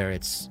 where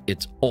it's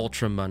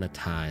ultra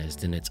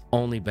monetized and it's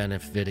only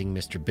benefiting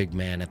Mr. Big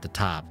Man at the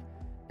top,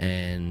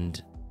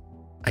 and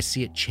I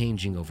see it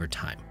changing over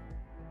time.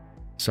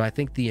 So I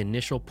think the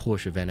initial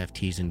push of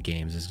NFTs in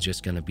games is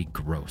just going to be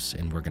gross,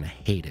 and we're going to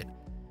hate it,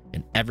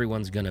 and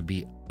everyone's going to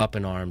be up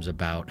in arms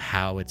about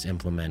how it's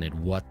implemented,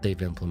 what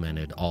they've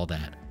implemented, all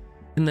that.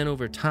 And then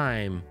over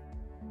time,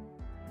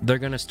 they're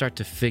going to start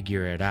to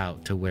figure it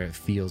out to where it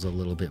feels a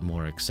little bit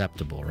more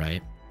acceptable,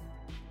 right?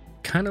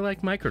 Kind of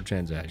like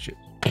microtransactions.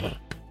 I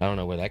don't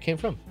know where that came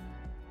from.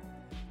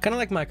 Kind of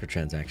like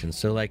microtransactions.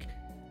 So, like,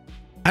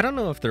 I don't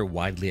know if they're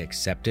widely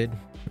accepted,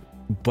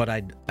 but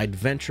I'd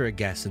venture a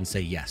guess and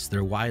say yes,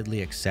 they're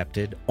widely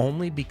accepted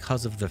only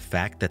because of the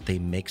fact that they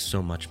make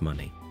so much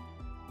money.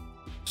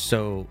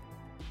 So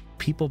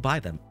people buy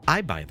them.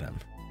 I buy them.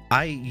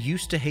 I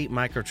used to hate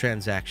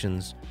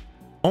microtransactions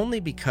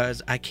only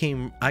because I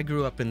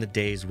grew up in the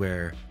days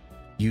where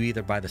you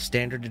either buy the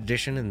standard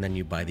edition and then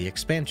you buy the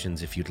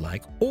expansions if you'd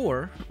like,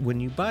 or when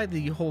you buy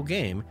the whole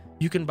game,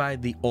 you can buy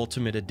the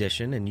ultimate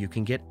edition and you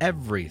can get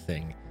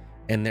everything.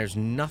 And there's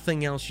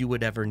nothing else you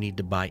would ever need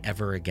to buy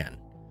ever again.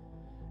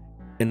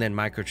 And then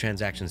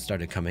microtransactions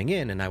started coming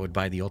in, and I would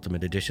buy the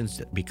ultimate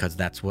editions because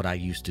that's what I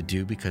used to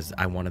do, because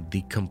I wanted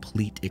the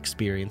complete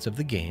experience of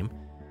the game.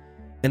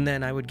 And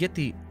then I would get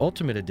the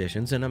ultimate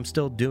editions, and I'm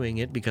still doing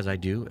it because I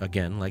do,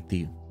 again, like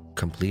the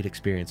complete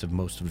experience of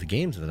most of the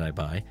games that I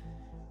buy.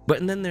 But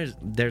and then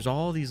there's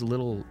all these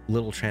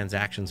little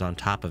transactions on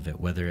top of it,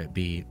 whether it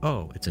be,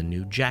 oh, it's a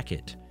new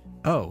jacket,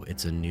 oh,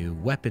 it's a new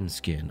weapon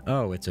skin,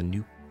 oh, it's a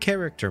new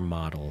character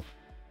model.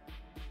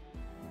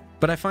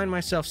 But I find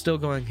myself still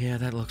going, yeah,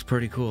 that looks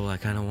pretty cool. I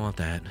kind of want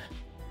that.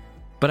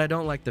 But I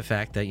don't like the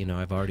fact that,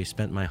 I've already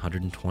spent my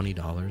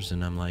 $120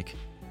 and I'm like,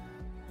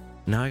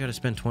 now I got to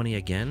spend 20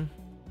 again?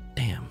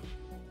 Damn.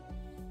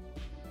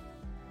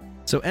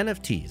 So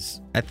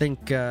NFTs. I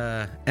think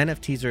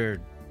NFTs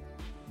are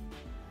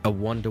a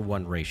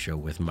 1-to-1 ratio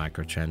with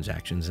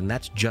microtransactions, and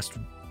that's just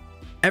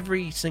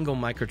every single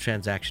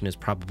microtransaction is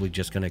probably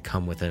just going to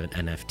come with an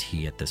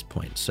NFT at this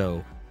point.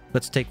 So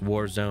let's take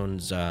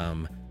Warzone's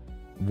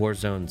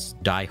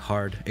Die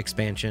Hard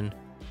expansion.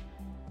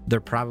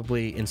 They're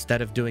probably,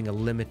 instead of doing a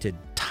limited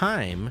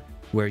time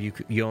where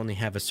you only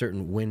have a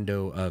certain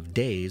window of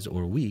days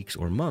or weeks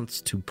or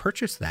months to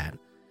purchase that,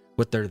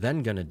 what they're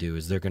then going to do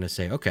is they're going to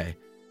say, okay,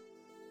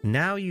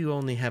 now you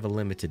only have a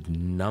limited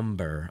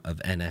number of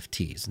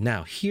NFTs.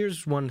 Now,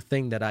 here's one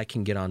thing that I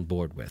can get on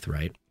board with,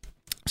 right?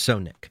 So,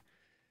 Nick,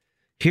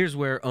 here's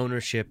where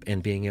ownership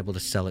and being able to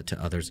sell it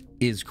to others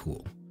is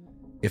cool.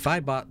 If I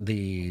bought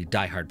the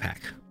Die Hard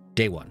pack,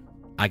 day one,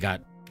 I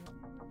got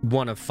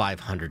one of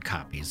 500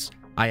 copies.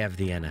 I have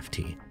the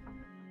NFT.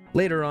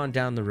 Later on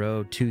down the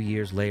road, 2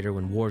 years later,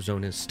 when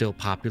Warzone is still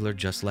popular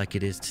just like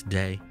it is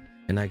today,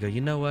 and I go, you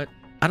know what?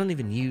 I don't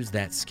even use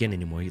that skin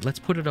anymore. Let's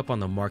put it up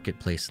on the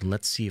marketplace and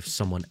let's see if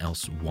someone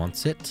else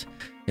wants it.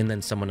 And then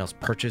someone else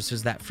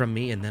purchases that from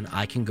me, and then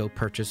I can go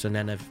purchase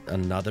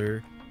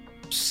another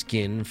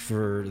skin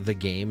for the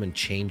game and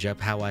change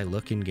up how I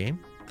look in game.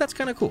 That's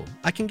kind of cool.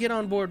 I can get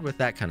on board with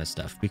that kind of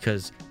stuff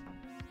because,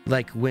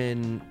 like,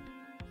 when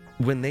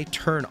they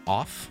turn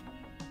off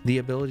the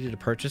ability to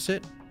purchase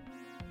it,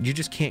 you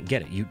just can't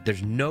get it.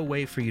 There's no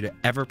way for you to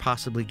ever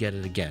possibly get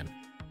it again.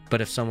 But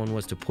if someone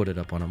was to put it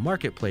up on a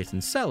marketplace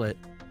and sell it,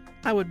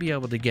 I would be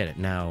able to get it.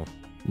 Now,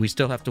 we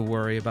still have to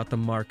worry about the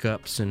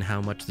markups and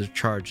how much they're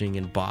charging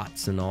and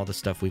bots and all the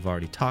stuff we've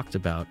already talked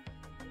about.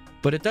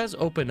 But it does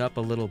open up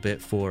a little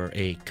bit for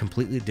a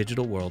completely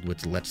digital world,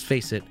 which, let's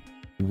face it,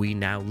 we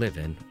now live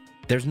in.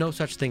 There's no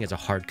such thing as a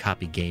hard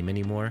copy game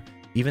anymore.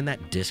 Even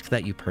that disc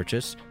that you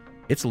purchase,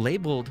 it's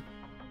labeled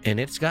and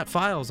it's got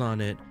files on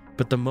it.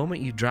 But the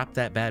moment you drop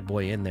that bad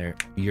boy in there,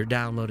 you're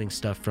downloading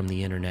stuff from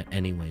the internet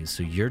anyways.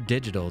 So you're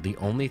digital. The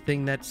only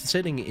thing that's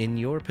sitting in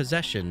your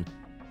possession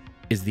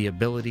is the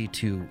ability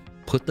to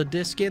put the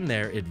disc in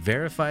there. It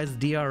verifies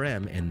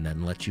DRM and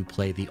then lets you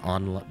play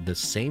the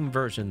same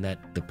version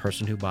that the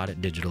person who bought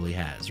it digitally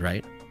has,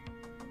 right?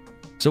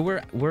 So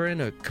we're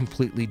in a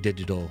completely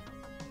digital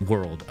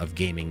world of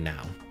gaming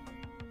now.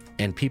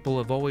 And people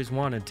have always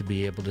wanted to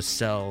be able to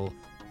sell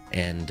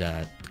and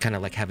kind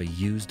of like have a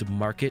used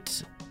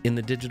market in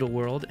the digital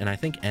world, and I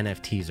think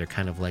NFTs are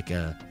kind of like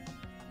a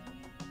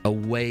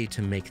way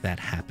to make that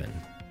happen,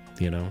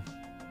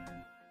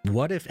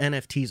 What if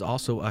NFTs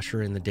also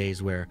usher in the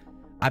days where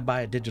I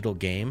buy a digital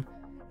game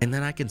and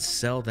then I can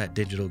sell that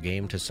digital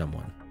game to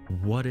someone?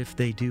 What if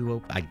they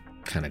do? I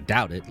kind of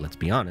doubt it, let's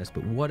be honest,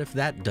 but what if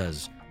that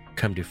does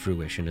come to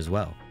fruition as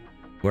well?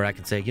 Where I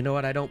can say, you know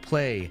what,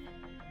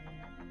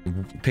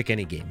 pick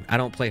any game. I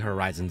don't play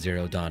Horizon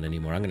Zero Dawn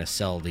anymore. I'm going to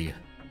sell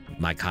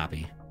my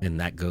copy. And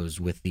that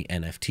goes with the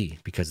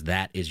NFT because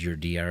that is your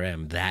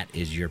DRM. That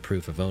is your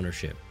proof of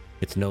ownership.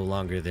 It's no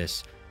longer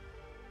this,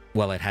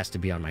 well, it has to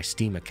be on my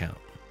Steam account.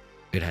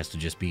 It has to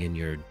just be in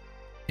your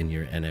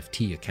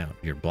NFT account,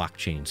 your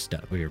blockchain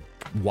stuff, or your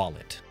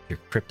wallet, your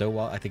crypto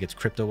wallet. I think it's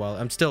crypto wallet.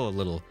 I'm still a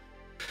little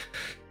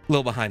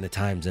behind the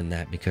times in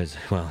that because,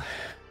 well,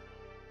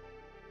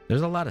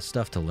 there's a lot of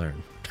stuff to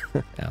learn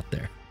out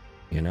there,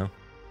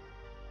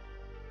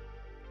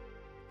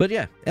 But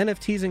yeah,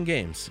 NFTs and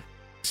games.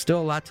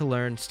 Still a lot to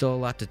learn, still a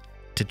lot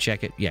to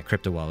check it. Yeah,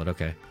 crypto wallet,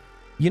 okay.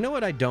 You know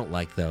what I don't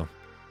like, though?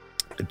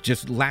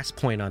 Just last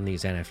point on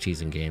these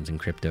NFTs and games and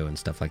crypto and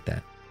stuff like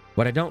that.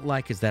 What I don't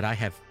like is that I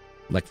have,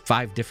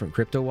 5 different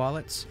crypto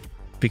wallets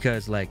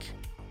because,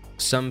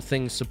 some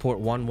things support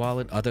one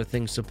wallet, other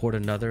things support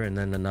another, and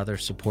then another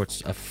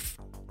supports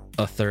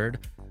a third.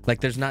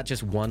 There's not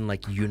just one,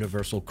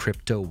 universal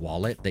crypto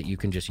wallet that you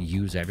can just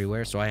use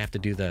everywhere, so I have to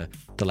do the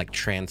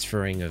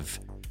transferring of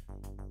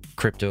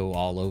crypto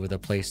all over the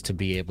place to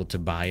be able to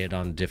buy it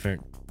on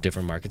different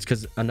markets.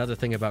 Because another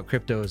thing about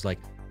crypto is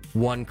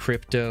one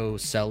crypto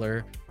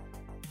seller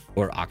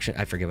or auction,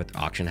 I forget what the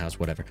auction house,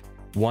 whatever.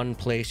 One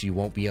place you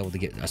won't be able to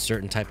get a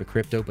certain type of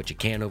crypto, but you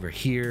can over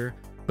here.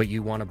 But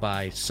you want to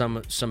buy some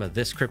of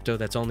this crypto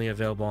that's only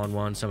available on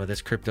one, some of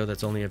this crypto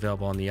that's only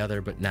available on the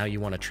other. But now you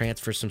want to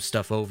transfer some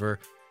stuff over,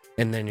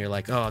 and then you're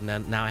like, oh,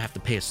 now I have to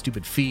pay a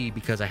stupid fee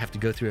because I have to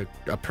go through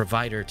a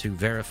provider to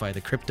verify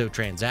the crypto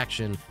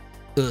transaction.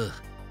 Ugh.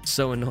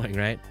 So annoying,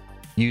 right?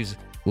 Use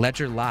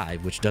Ledger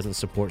Live, which doesn't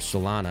support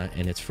Solana,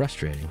 and it's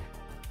frustrating.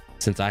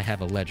 Since I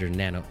have a Ledger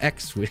Nano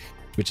X,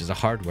 which is a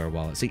hardware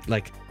wallet. See,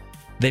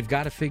 they've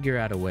got to figure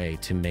out a way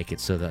to make it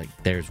so that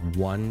there's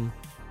one.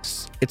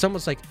 It's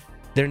almost like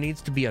there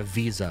needs to be a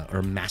Visa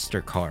or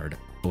MasterCard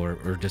or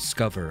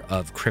Discover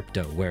of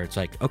crypto, where it's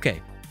like, okay,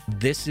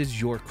 this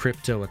is your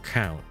crypto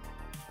account.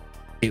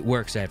 It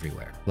works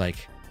everywhere.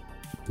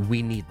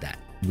 We need that.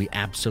 We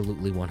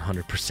absolutely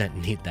 100%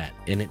 need that,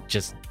 and it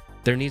just.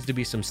 There needs to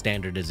be some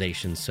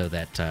standardization so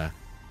that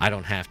I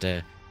don't have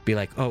to be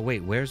like, oh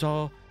wait, where's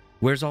all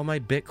my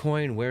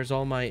Bitcoin? Where's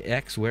all my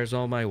X? Where's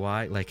all my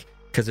Y? Like,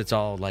 because it's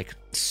all like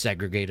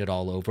segregated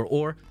all over.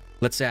 Or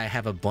let's say I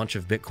have a bunch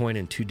of Bitcoin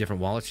in 2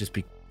 different wallets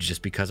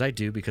just because I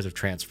do, because of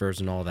transfers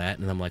and all that.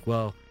 And I'm like,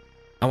 well,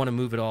 I want to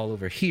move it all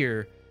over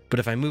here. But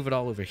if I move it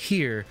all over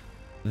here,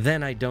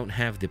 then I don't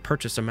have the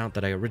purchase amount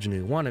that I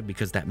originally wanted,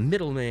 because that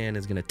middleman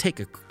is going to take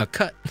a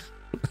cut.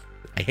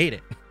 I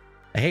hate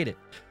it.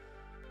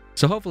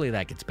 So hopefully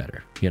that gets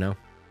better, you know?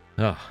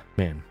 Oh,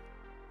 man.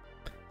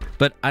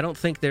 But I don't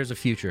think there's a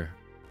future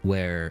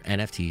where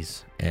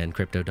NFTs and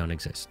crypto don't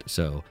exist.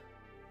 So,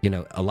 you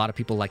know, a lot of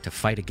people like to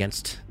fight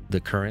against the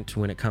current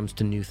when it comes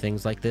to new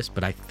things like this,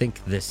 but I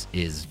think this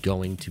is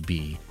going to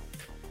be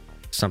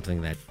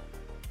something that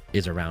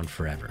is around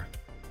forever.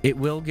 It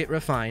will get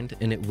refined,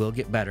 and it will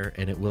get better,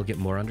 and it will get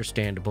more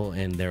understandable,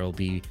 and there will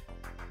be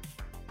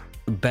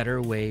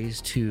better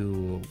ways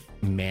to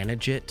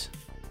manage it,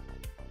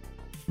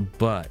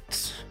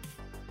 but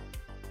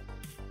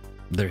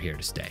they're here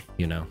to stay,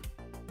 you know?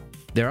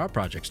 There are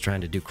projects trying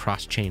to do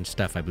cross-chain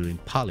stuff. I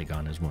believe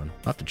Polygon is one.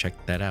 I'll have to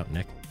check that out,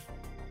 Nick.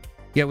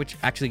 Yeah, which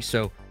actually,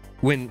 so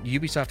when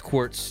Ubisoft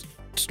Quartz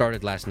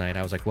started last night,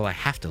 I was like, well, I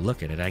have to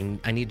look at it.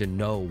 I need to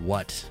know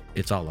what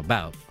it's all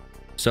about.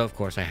 So, of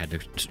course, I had to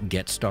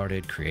get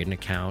started, create an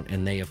account,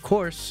 and they, of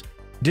course,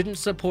 didn't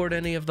support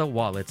any of the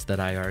wallets that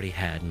I already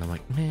had. And I'm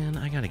like, man,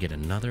 I got to get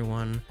another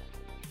one.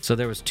 So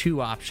there was 2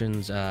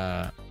 options.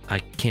 I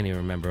can't even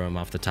remember them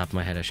off the top of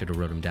my head. I should have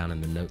wrote them down in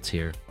the notes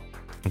here.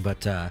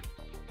 But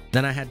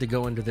then I had to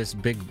go into this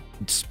big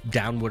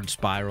downward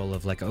spiral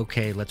of like,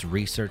 okay, let's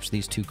research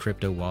these 2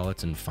 crypto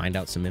wallets and find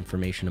out some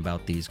information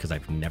about these, because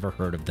I've never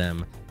heard of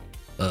them.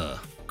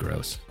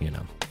 Gross, you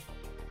know.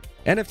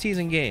 NFTs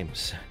and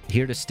games,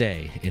 here to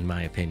stay, in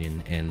my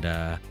opinion,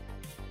 and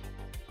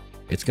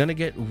it's going to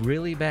get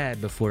really bad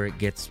before it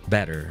gets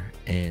better,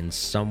 and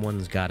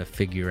someone's got to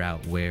figure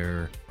out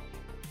where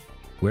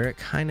it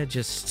kind of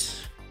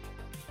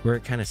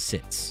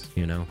sits,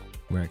 you know,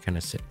 where it kind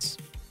of sits.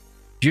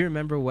 Do you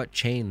remember what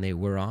chain they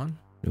were on?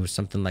 It was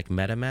something like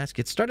MetaMask.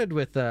 It started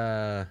with,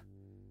 no,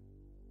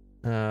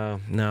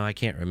 I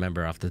can't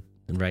remember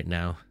right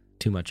now.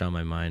 Too much on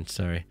my mind,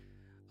 sorry.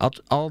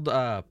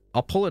 I'll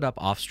pull it up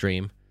off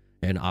stream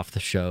and off the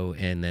show,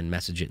 and then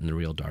message it in the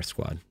Real Darth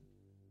Squad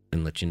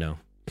and let you know.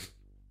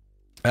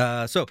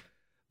 So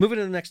moving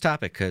to the next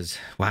topic, because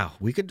wow,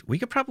 we could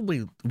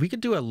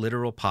do a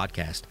literal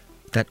podcast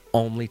that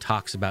only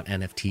talks about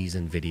NFTs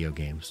and video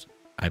games.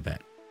 I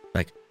bet,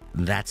 like,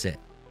 that's it.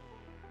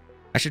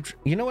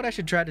 You know what I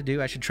should try to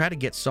do? I should try to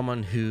get 2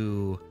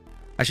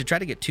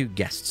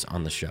 guests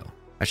on the show.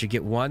 I should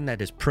get one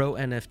that is pro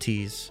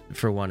NFTs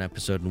for one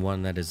episode, and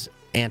one that is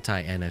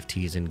anti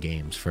NFTs in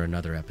games for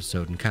another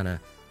episode, and kind of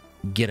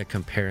get a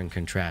compare and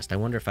contrast. I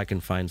wonder if I can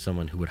find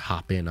someone who would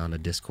hop in on a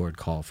Discord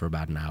call for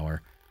about an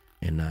hour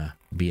and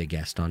be a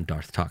guest on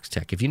Darth Talks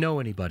Tech. If you know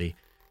anybody,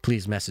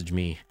 please message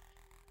me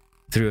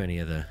through any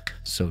of the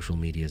social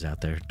medias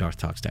out there, Darth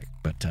Talks Tech.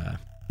 But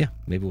yeah,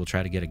 maybe we'll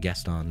try to get a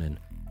guest on and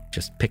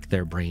just pick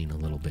their brain a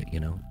little bit, you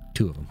know,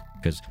 2 of them,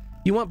 because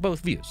you want both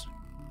views,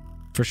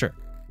 for sure.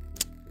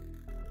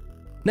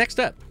 Next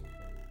up,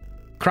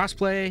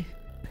 crossplay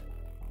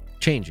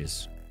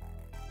changes.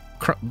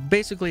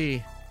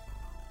 Basically,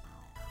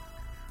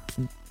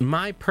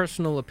 my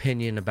personal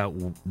opinion about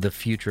the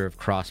future of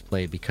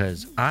crossplay,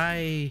 because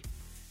I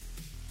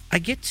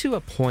get to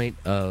a point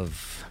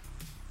of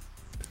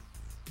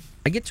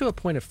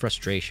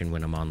frustration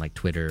when I'm on like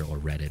Twitter or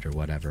Reddit or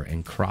whatever,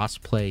 and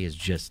crossplay is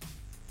just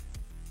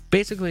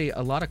basically,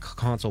 a lot of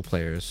console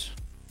players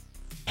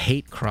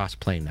hate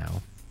crossplay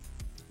now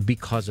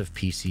because of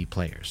PC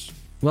players.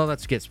 Well,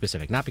 let's get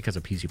specific. Not because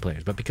of PC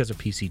players, but because of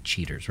PC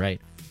cheaters, right?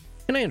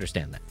 And I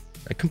understand that.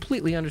 I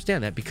completely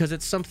understand that, because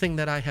it's something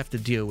that I have to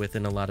deal with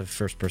in a lot of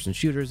first-person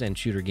shooters and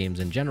shooter games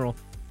in general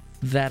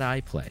that I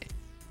play.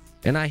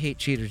 And I hate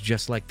cheaters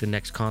just like the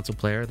next console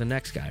player or the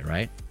next guy,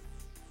 right?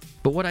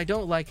 But what I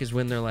don't like is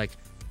when they're like,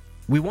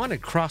 we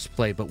wanted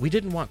crossplay, but we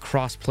didn't want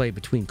crossplay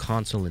between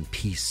console and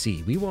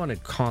PC. We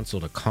wanted console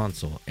to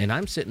console. And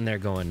I'm sitting there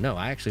going, no,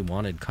 I actually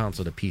wanted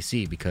console to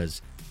PC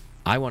because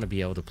I want to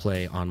be able to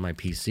play on my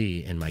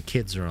PC and my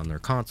kids are on their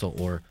console,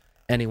 or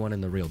anyone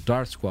in the Real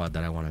Darth Squad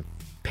that I want to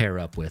pair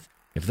up with.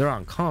 If they're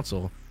on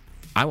console,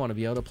 I want to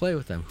be able to play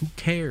with them. Who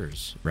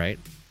cares, right?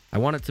 I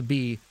want it to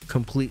be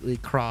completely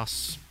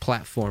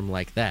cross-platform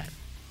like that.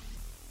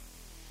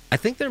 I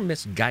think they're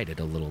misguided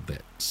a little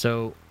bit.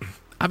 So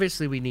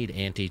obviously we need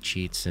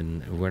anti-cheats,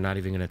 and we're not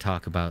even going to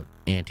talk about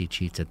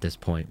anti-cheats at this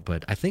point,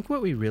 but I think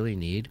what we really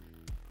need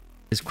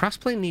is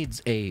crossplay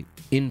needs a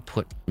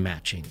input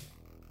matching.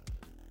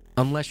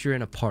 Unless you're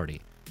in a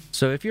party.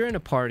 So if you're in a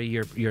party,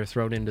 you're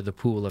thrown into the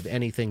pool of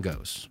anything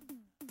goes.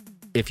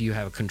 If you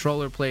have a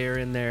controller player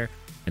in there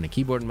and a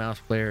keyboard and mouse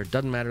player,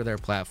 doesn't matter their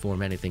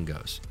platform, anything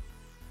goes.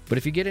 But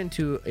if you get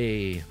into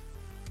a,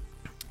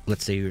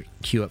 let's say you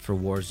queue up for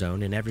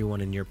Warzone and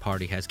everyone in your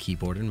party has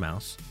keyboard and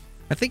mouse,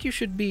 I think you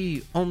should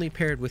be only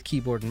paired with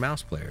keyboard and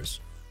mouse players.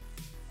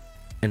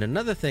 And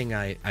another thing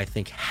I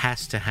think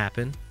has to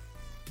happen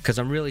because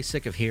I'm really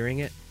sick of hearing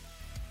it.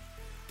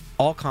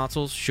 All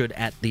consoles should,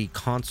 at the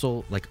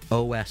console, like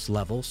OS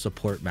level,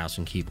 support mouse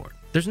and keyboard.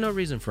 There's no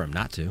reason for them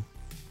not to.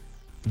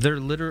 They're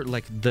literally,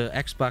 like, the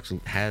Xbox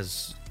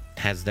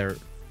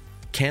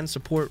can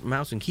support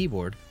mouse and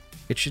keyboard.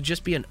 It should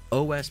just be an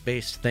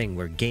OS-based thing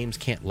where games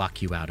can't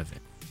lock you out of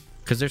it.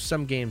 Because there's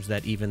some games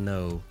that, even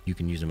though you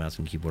can use a mouse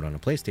and keyboard on a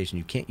PlayStation,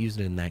 you can't use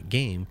it in that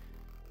game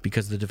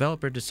because the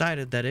developer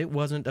decided that it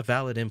wasn't a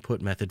valid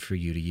input method for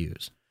you to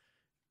use.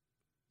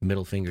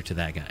 Middle finger to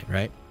that guy,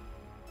 right?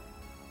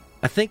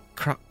 I think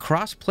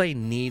crossplay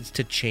needs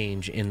to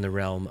change in the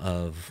realm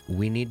of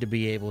we need to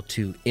be able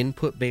to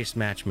input-based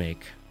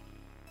matchmake,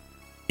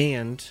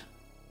 and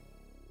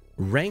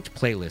ranked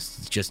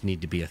playlists just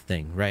need to be a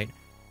thing, right?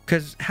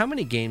 Because how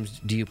many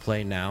games do you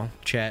play now,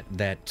 chat,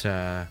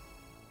 that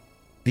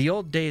the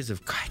old days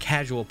of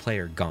casual play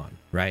are gone,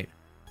 right?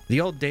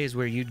 The old days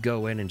where you'd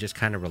go in and just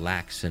kind of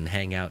relax and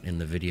hang out in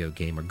the video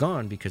game are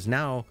gone, because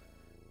now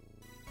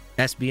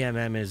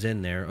SBMM is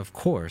in there, of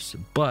course,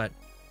 but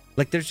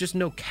like, there's just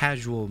no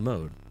casual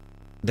mode.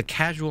 The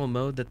casual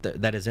mode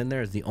that is in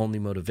there is the only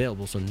mode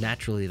available, so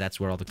naturally that's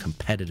where all the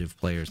competitive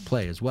players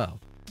play as well.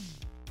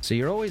 So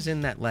you're always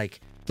in that, like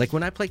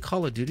when I play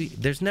Call of Duty,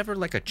 there's never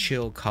like a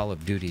chill Call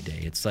of Duty day.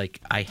 It's like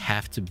I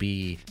have to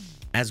be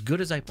as good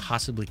as I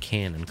possibly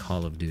can in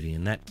Call of Duty,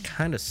 and that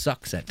kind of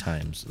sucks at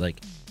times.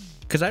 Like,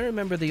 because I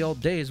remember the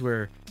old days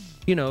where,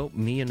 you know,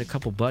 me and a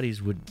couple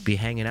buddies would be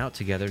hanging out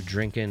together,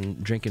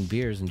 drinking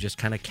beers and just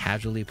kind of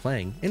casually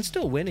playing and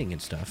still winning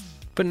and stuff.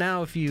 But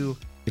now if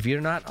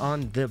you're not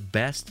on the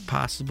best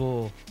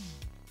possible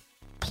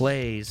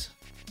plays,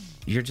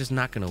 you're just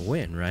not going to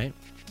win, right?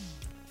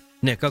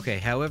 Nick, okay,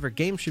 however,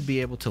 games should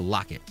be able to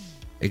lock it.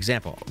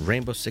 Example,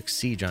 Rainbow Six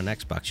Siege on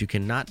Xbox. You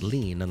cannot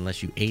lean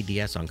unless you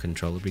ADS on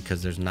controller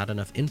because there's not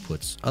enough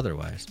inputs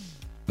otherwise.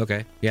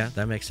 Okay, yeah,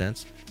 that makes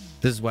sense.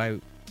 This is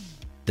why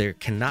there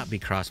cannot be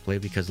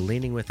crossplay, because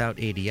leaning without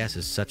ADS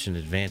is such an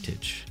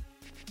advantage.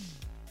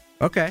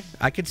 Okay,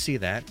 I could see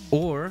that.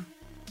 Or,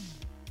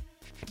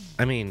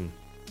 I mean,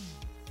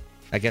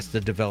 I guess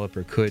the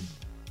developer could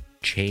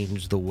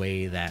change the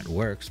way that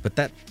works, but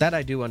that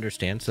I do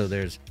understand. So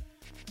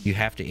you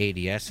have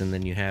to ADS, and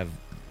then you have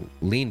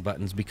lean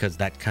buttons because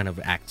that kind of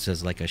acts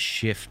as like a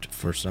shift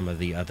for some of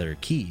the other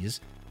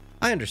keys.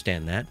 I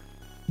understand that.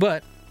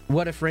 But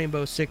what if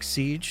Rainbow Six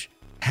Siege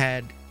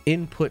had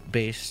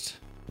input-based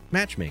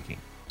matchmaking?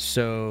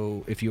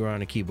 So if you were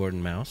on a keyboard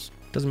and mouse,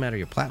 doesn't matter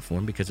your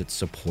platform because it's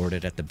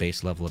supported at the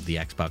base level of the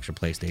Xbox or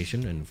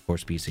PlayStation and of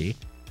course PC.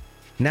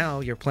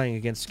 Now you're playing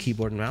against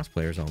keyboard and mouse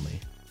players only.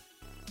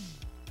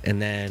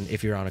 And then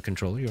if you're on a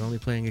controller, you're only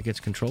playing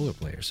against controller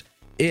players.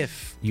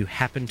 If you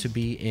happen to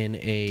be in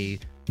a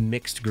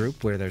mixed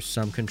group where there's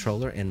some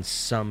controller and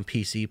some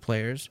PC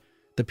players,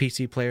 the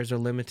PC players are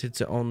limited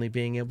to only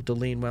being able to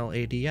lean while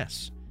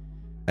ADS.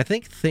 I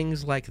think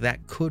things like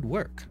that could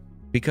work,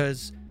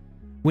 because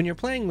when you're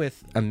playing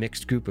with a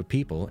mixed group of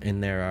people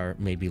and there are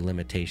maybe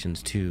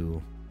limitations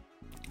to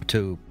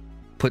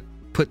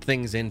put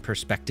things in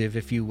perspective,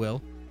 if you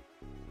will,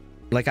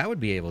 like, I would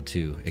be able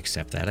to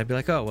accept that. I'd be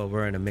like, oh, well,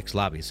 we're in a mixed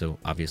lobby, so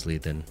obviously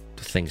then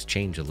things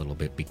change a little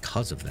bit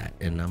because of that,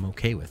 and I'm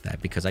okay with that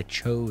because I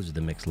chose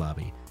the mixed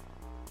lobby.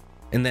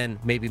 And then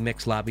maybe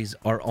mixed lobbies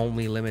are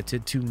only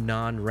limited to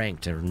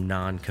non-ranked or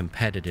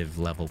non-competitive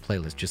level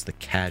playlists, just the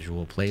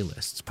casual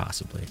playlists,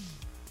 possibly.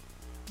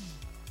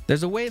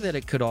 There's a way that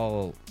it could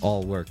all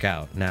work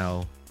out.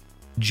 Now,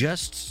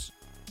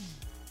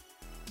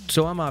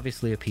 so I'm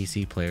obviously a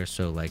PC player,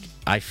 so, like,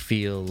 I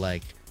feel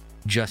like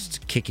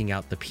just kicking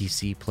out the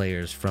PC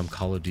players from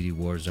Call of Duty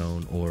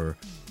Warzone or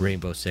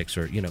Rainbow Six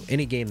or, you know,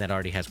 any game that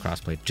already has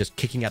crossplay, just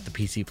kicking out the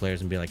PC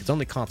players and be like, it's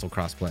only console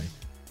crossplay,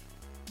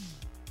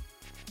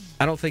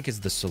 I don't think is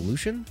the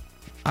solution.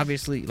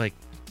 Obviously, like,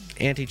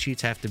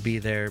 anti-cheats have to be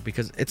there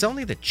because it's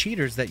only the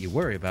cheaters that you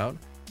worry about.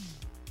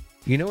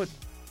 You know what?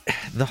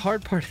 The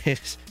hard part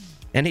is,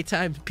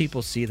 anytime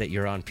people see that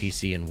you're on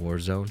PC in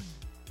Warzone,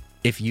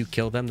 if you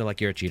kill them, they're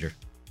like, you're a cheater.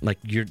 Like,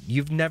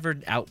 you've never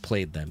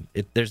outplayed them.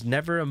 There's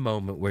never a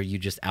moment where you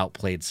just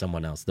outplayed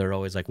someone else. They're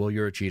always like, well,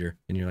 you're a cheater.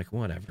 And you're like,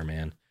 whatever,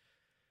 man.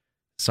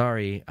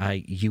 Sorry,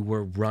 you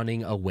were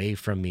running away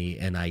from me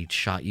and I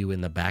shot you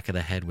in the back of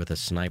the head with a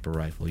sniper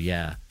rifle.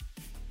 Yeah,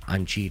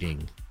 I'm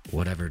cheating.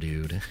 Whatever,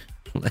 dude.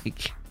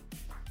 Like,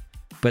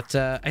 but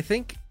I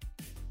think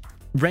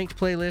ranked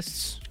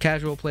playlists,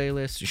 casual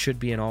playlists should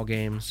be in all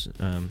games.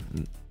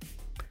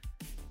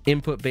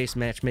 Input-based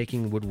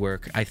matchmaking would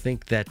work. I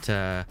think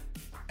that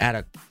at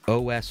a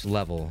OS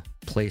level,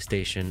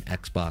 PlayStation,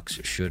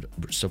 Xbox should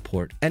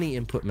support any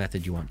input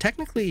method you want.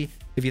 Technically,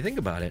 if you think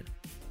about it,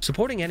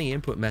 supporting any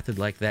input method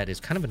like that is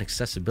kind of an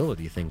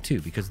accessibility thing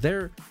too, because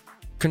their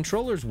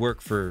controllers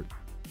work for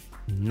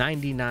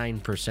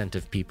 99%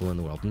 of people in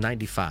the world.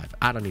 95.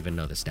 I don't even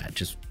know the stat.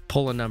 Just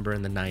pull a number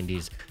in the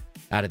 90s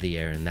out of the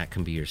air and that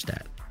can be your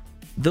stat.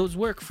 Those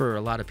work for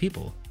a lot of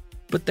people.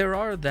 But there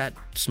are that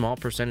small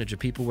percentage of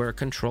people where a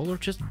controller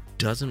just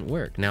doesn't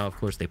work. Now, of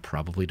course, they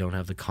probably don't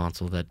have the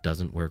console that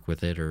doesn't work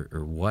with it or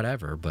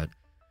whatever, but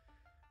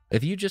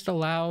If you just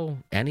allow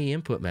any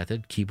input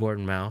method, keyboard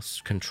and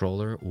mouse,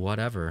 controller,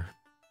 whatever,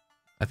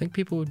 I think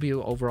people would be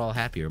overall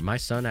happier. My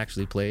son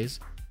actually plays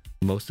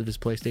most of his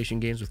PlayStation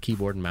games with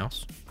keyboard and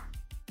mouse.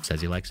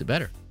 Says he likes it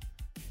better.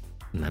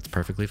 And that's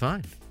perfectly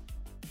fine.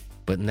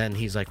 But then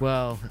he's like,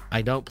 well,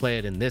 I don't play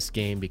it in this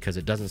game because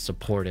it doesn't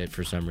support it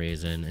for some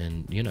reason.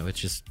 And, you know,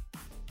 it's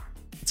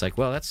like,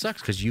 well, that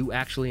sucks because you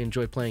actually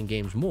enjoy playing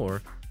games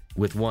more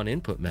with one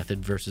input method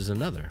versus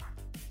another.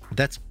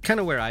 That's kind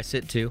of where I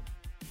sit too.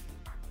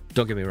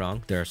 Don't get me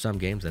wrong, there are some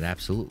games that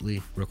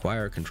absolutely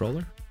require a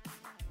controller.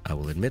 I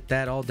will admit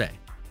that all day.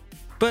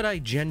 But I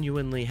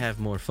genuinely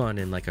have more fun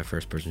in like a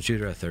first-person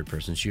shooter, a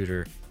third-person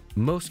shooter.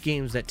 Most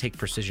games that take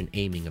precision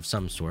aiming of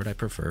some sort, I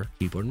prefer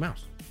keyboard and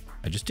mouse.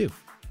 I just do.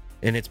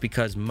 And it's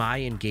because my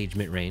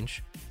engagement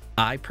range,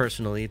 I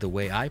personally, the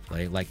way I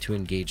play, like to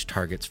engage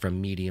targets from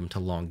medium to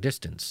long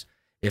distance.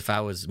 If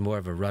I was more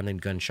of a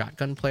run-and-gun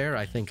shotgun player,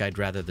 I think I'd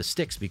rather the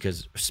sticks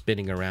because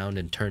spinning around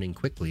and turning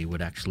quickly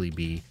would actually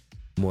be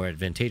more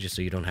advantageous,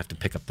 so you don't have to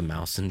pick up the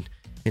mouse and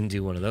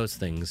do one of those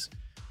things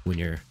when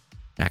you're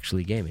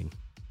actually gaming.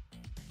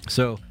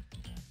 So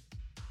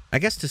I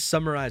guess to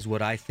summarize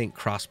what I think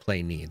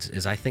crossplay needs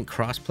is I think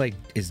crossplay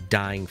is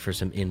dying for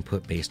some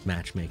input-based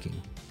matchmaking.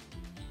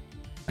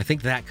 I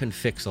think that can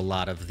fix a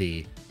lot of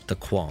the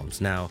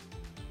qualms. Now,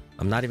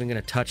 I'm not even going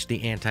to touch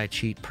the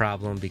anti-cheat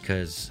problem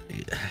because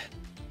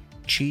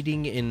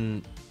cheating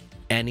in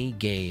any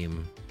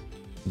game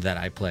that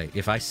I play,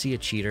 if I see a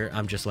cheater,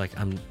 I'm just like,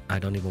 I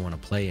don't even want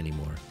to play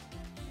anymore.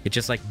 It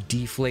just like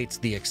deflates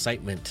the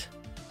excitement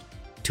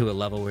to a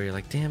level where you're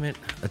like, damn it,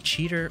 a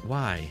cheater?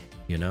 Why?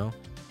 You know?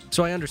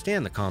 So I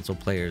understand the console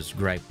players'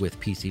 gripe with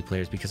PC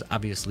players because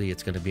obviously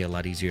it's going to be a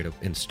lot easier to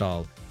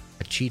install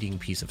a cheating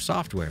piece of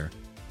software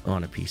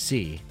on a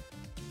PC.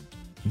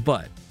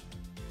 But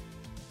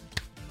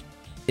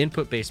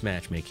input-based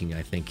matchmaking,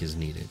 I think, is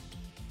needed.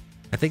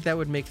 I think that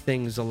would make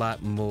things a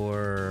lot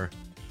more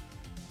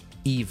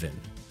even.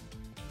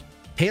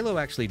 Halo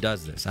actually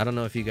does this. I don't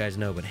know if you guys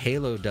know, but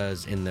Halo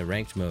does in the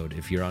ranked mode.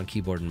 If you're on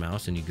keyboard and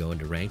mouse and you go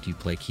into ranked, you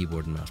play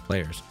keyboard and mouse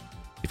players.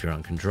 If you're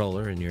on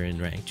controller and you're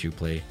in ranked, you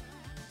play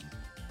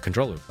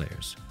controller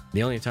players.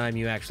 The only time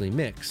you actually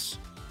mix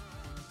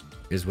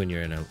is when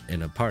you're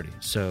in a party.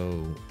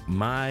 So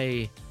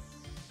my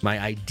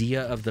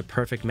idea of the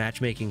perfect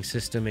matchmaking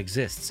system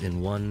exists in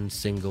one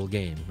single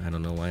game. I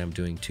don't know why I'm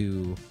doing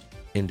two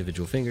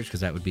individual fingers because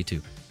that would be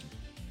two.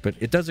 But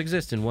it does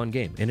exist in one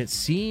game, and it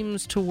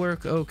seems to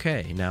work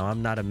okay. Now,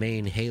 I'm not a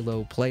main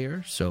Halo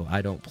player, so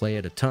I don't play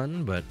it a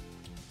ton, but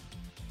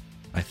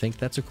I think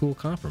that's a cool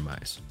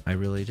compromise. I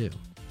really do,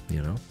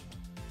 you know?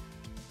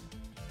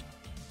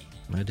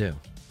 I do.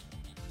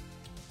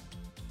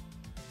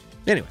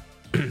 Anyway,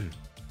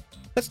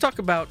 let's talk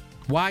about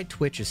why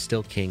Twitch is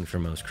still king for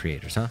most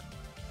creators, huh?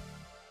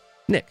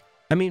 Nick,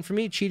 I mean, for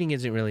me, cheating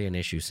isn't really an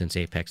issue since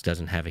Apex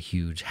doesn't have a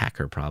huge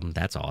hacker problem.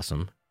 That's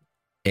awesome.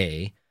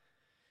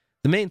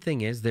 The main thing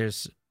is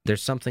there's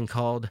something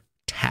called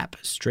tap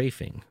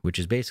strafing, which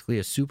is basically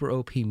a super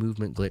OP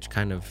movement glitch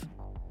kind of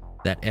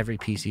that every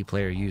PC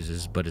player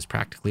uses, but is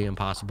practically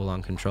impossible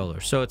on controller.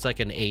 So it's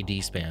like an AD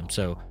spam.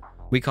 So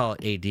we call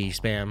it AD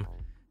spam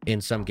in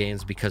some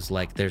games because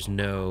like there's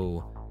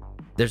no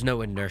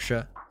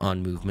inertia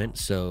on movement,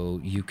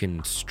 so you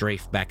can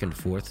strafe back and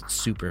forth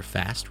super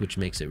fast, which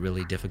makes it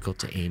really difficult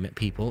to aim at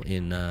people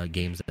in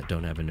games that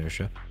don't have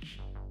inertia.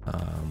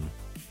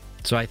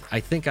 So I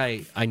think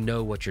I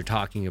know what you're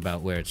talking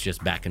about, where it's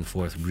just back and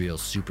forth real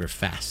super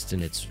fast,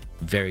 and it's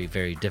very,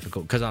 very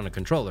difficult. Because on a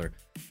controller,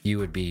 you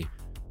would be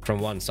from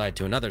one side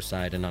to another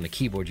side, and on a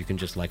keyboard, you can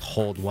just like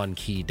hold one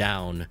key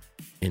down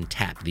and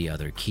tap the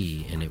other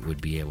key, and it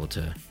would be able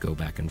to go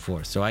back and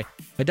forth. So I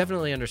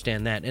definitely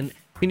understand that. And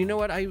you know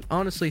what? I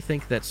honestly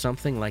think that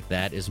something like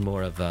that is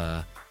more of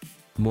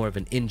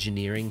an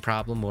engineering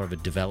problem, more of a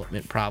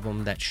development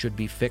problem that should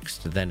be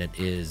fixed than it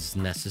is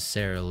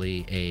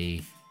necessarily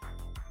a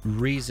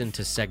reason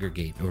to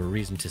segregate or a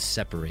reason to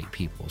separate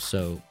people.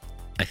 So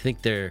I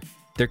think there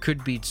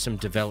could be some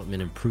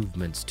development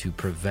improvements to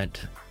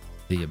prevent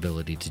the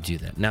ability to do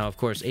that. Now, of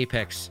course,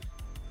 Apex's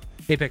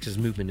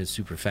movement is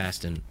super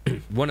fast, and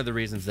one of the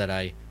reasons that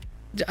I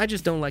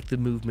just don't like the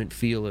movement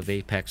feel of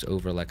Apex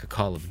over like a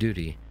Call of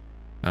Duty,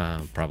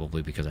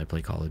 probably because I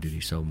play Call of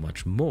Duty so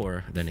much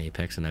more than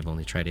Apex, and I've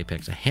only tried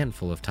Apex a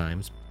handful of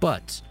times.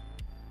 But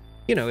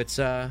you know, it's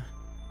I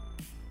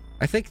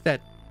think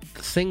that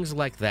things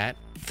like that,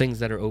 things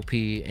that are OP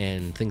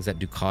and things that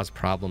do cause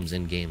problems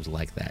in games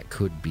like that,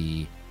 could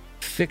be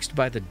fixed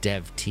by the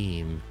dev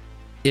team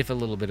if a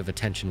little bit of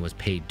attention was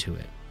paid to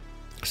it.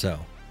 So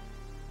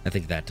I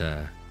think that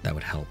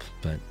would help,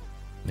 but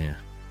yeah,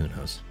 who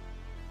knows.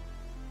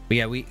 But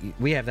yeah,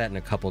 we have that in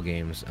a couple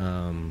games.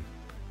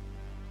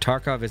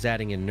 Tarkov is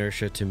adding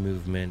inertia to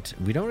movement.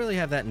 We don't really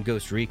have that in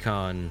Ghost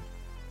Recon,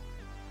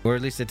 or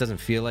at least it doesn't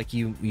feel like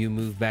you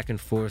move back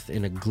and forth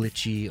in a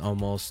glitchy,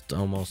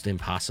 almost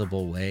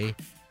impossible way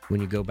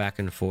when you go back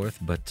and forth.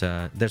 But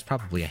there's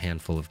probably a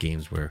handful of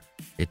games where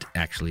it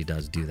actually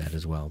does do that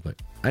as well. But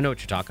I know what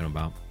you're talking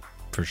about,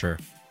 for sure.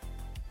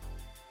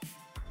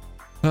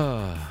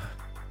 So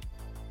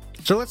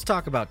let's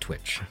talk about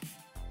Twitch.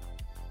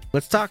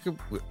 Let's talk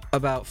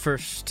about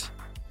first,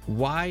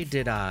 why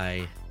did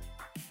I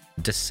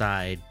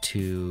decide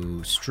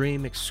to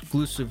stream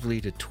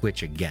exclusively to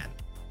Twitch again?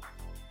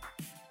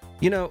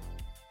 You know,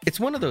 it's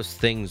one of those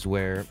things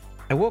where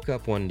I woke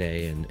up one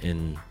day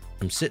and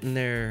I'm sitting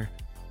there.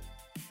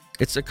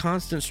 It's a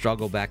constant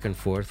struggle back and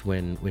forth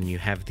when you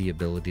have the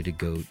ability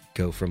to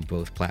go from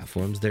both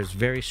platforms. There's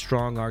very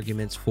strong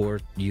arguments for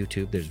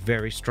YouTube. There's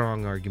very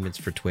strong arguments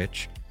for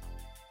Twitch.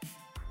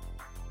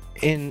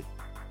 And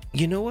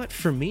you know what?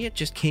 For me, it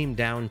just came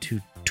down to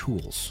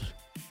tools.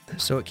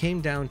 So it came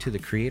down to the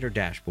creator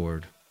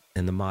dashboard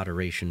and the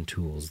moderation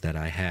tools that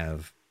I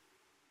have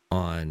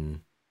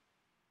on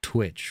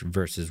Twitch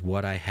versus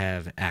what I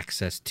have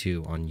access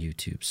to on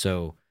YouTube.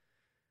 So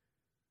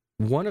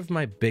one of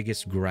my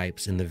biggest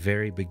gripes in the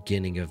very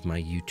beginning of my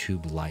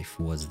YouTube life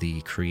was the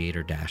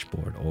creator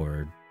dashboard,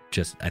 or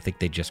just, I think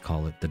they just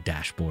call it the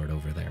dashboard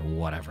over there,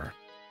 whatever.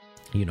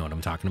 You know what I'm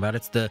talking about.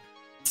 It's the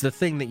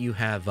thing that you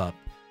have up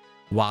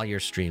while you're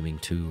streaming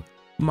to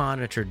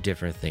monitor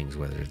different things,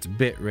 whether it's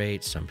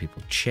bitrate, some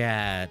people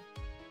chat,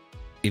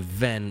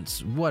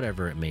 events,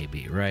 whatever it may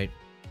be, right?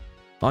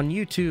 On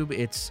YouTube,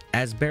 it's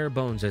as bare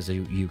bones as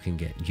you can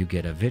get. You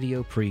get a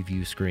video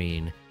preview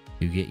screen,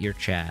 you get your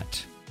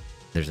chat.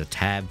 There's a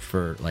tab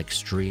for like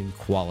stream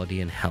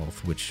quality and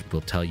health, which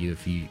will tell you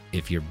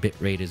if your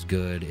bitrate is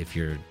good, if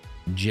you're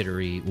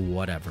jittery,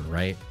 whatever,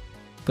 right?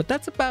 But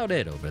that's about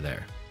it over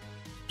there.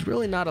 There's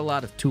really not a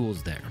lot of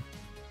tools there.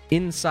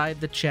 Inside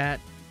the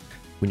chat,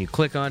 when you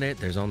click on it,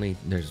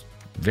 there's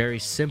very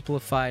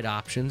simplified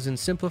options, and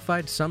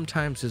simplified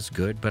sometimes is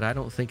good, but I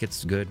don't think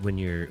it's good when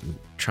you're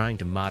trying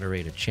to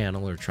moderate a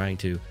channel or trying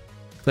to,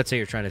 let's say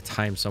you're trying to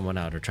time someone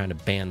out or trying to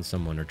ban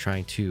someone or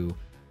trying to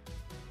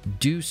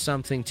do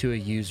something to a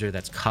user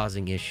that's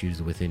causing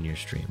issues within your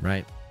stream,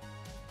 right?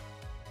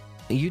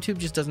 YouTube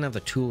just doesn't have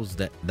the tools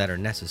that are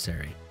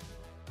necessary.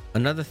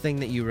 Another thing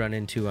that you run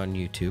into on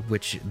YouTube,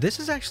 which this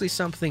is actually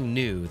something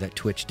new that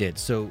Twitch did.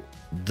 So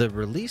the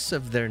release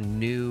of their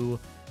new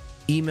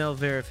email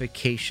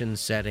verification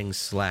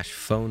settings /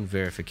 phone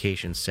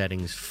verification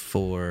settings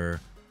for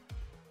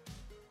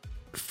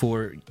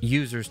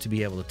users to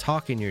be able to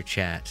talk in your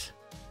chat,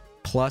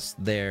 plus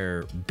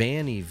their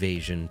ban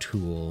evasion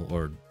tool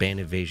or ban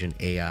evasion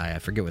AI, I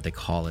forget what they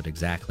call it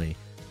exactly.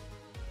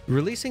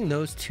 Releasing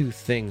those two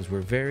things were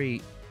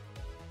very,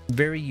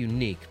 very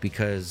unique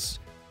because,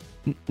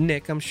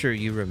 Nick, I'm sure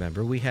you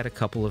remember, we had a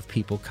couple of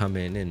people come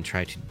in and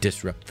try to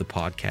disrupt the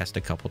podcast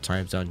a couple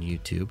times on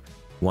YouTube.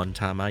 One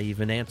time I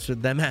even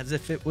answered them as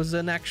if it was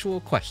an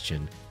actual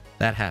question.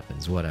 That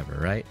happens, whatever,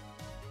 right?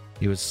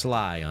 He was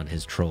sly on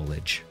his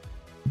trollage.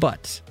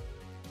 But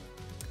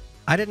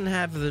I didn't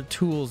have the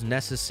tools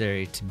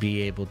necessary to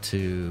be able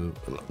to...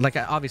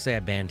 obviously I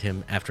banned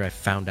him after I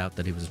found out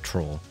that he was a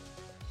troll.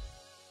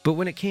 But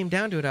when it came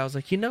down to it, I was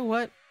like, you know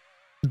what?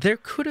 There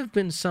could have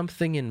been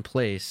something in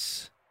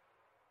place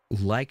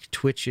like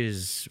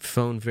Twitch's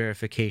phone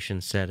verification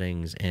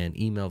settings and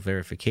email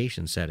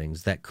verification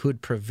settings that could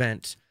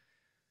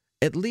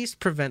at least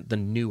prevent the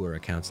newer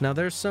accounts. Now,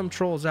 there's some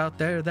trolls out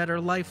there that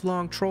are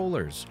lifelong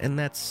trollers, and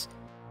that's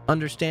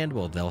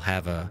understandable. They'll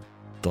have a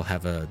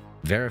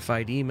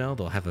verified email,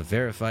 they'll have a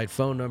verified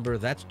phone number.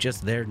 That's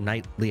just their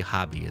nightly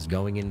hobby, is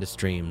going into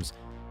streams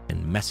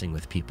and messing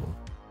with people.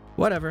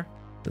 Whatever.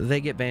 They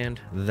get banned,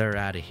 they're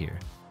out of here.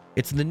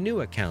 It's the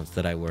new accounts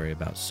that I worry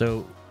about.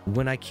 So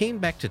when I came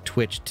back to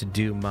Twitch to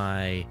do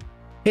my,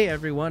 hey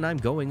everyone, I'm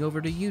going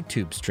over to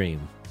YouTube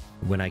stream,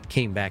 when I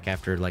came back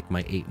after like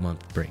my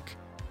 8-month break,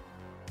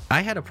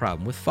 I had a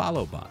problem with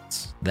follow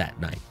bots that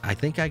night. I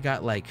think I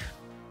got like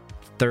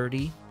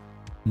 30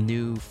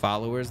 new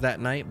followers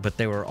that night, but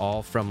they were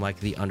all from like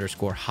the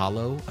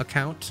 _hollow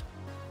account.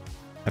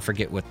 I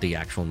forget what the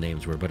actual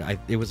names were, but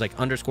it was like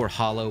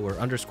 _hollow or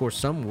 _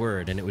 some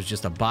word, and it was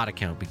just a bot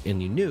account,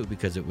 and you knew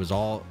because it was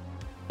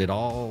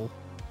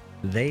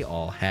they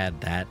all had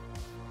that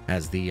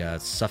as the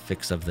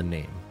suffix of the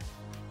name.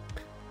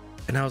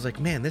 And I was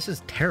like, man, this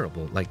is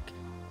terrible. Like,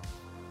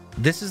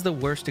 this is the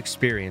worst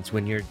experience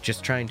when you're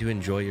just trying to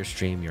enjoy your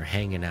stream, you're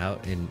hanging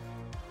out and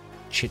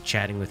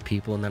chit-chatting with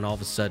people, and then all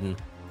of a sudden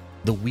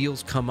the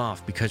wheels come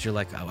off because you're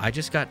like, oh, I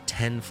just got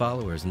 10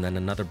 followers, and then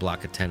another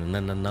block of 10, and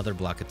then another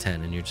block of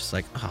 10, and you're just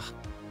like, oh,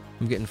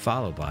 I'm getting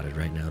follow botted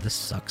right now. This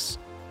sucks.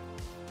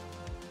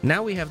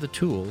 Now we have the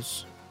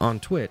tools on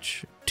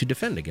Twitch to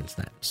defend against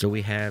that. So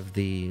we have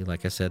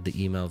like I said,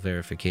 the email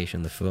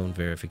verification, the phone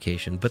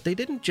verification, but they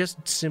didn't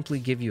just simply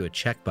give you a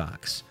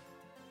checkbox.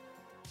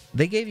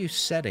 They gave you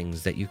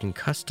settings that you can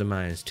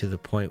customize to the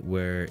point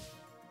where,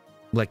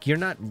 like, you're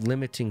not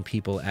limiting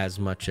people as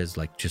much as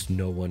like just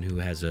no one who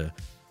has a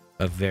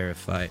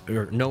verified,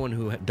 or no one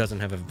who doesn't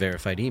have a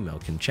verified email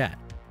can chat.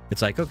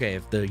 It's like, okay,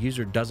 if the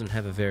user doesn't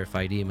have a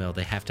verified email,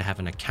 they have to have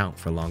an account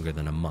for longer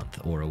than a month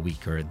or a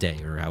week or a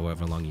day or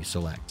however long you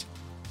select.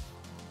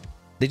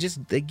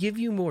 They give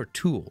you more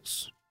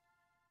tools.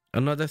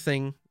 Another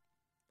thing,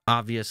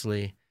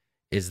 obviously,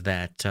 is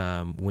that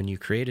when you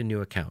create a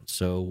new account,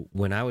 so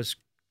when I was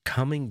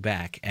coming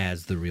back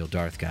as the Real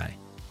Darth Guy.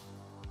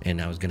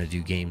 And I was going to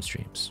do game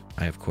streams.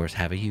 I, of course,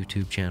 have a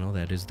YouTube channel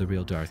that is the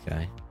Real Darth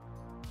Guy.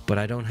 But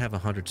I don't have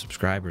 100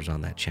 subscribers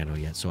on that channel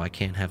yet, so I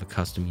can't have a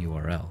custom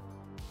URL.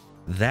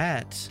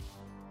 That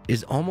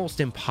is almost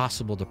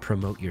impossible to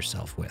promote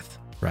yourself with,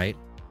 right?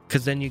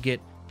 Because then you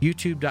get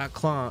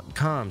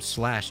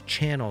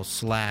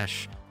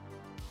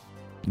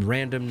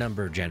youtube.com/channel/random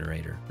number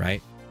generator,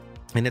 right?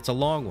 And it's a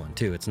long one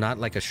too. It's not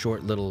like a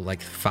short little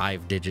like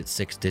 5-digit,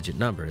 6-digit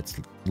number. It's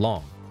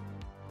long.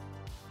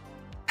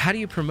 How do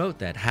you promote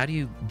that? How do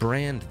you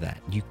brand that?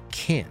 You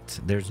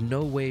can't. There's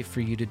no way for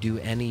you to do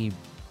any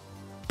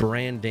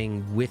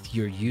branding with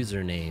your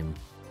username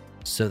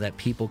so that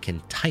people can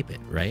type it,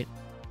 right?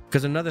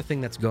 Because another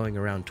thing that's going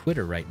around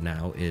Twitter right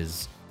now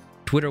is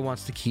Twitter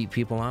wants to keep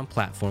people on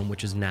platform,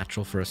 which is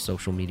natural for a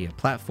social media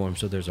platform.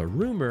 So there's a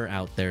rumor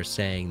out there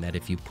saying that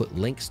if you put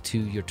links to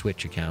your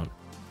Twitch account,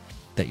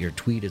 that your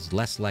tweet is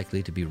less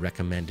likely to be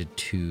recommended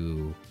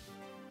to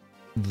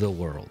the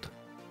world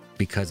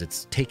because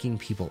it's taking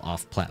people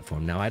off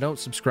platform. Now, I don't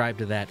subscribe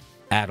to that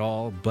at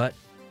all, but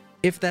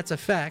if that's a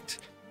fact,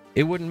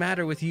 it wouldn't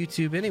matter with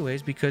YouTube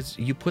anyways, because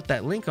you put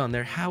that link on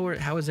there. How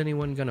is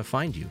anyone going to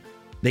find you?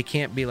 They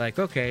can't be like,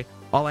 okay,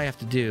 all I have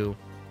to do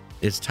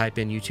is type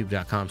in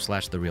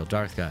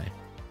youtube.com/therealdarthguy.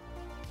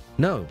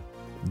 No,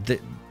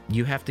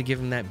 you have to give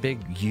them that big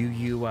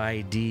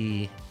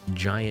UUID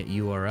giant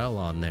URL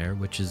on there,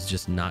 which is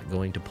just not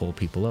going to pull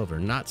people over.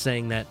 Not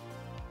saying that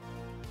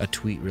a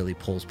tweet really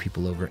pulls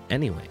people over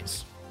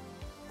anyways.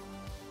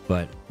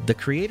 But the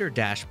creator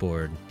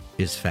dashboard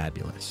is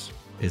fabulous,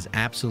 is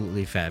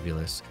absolutely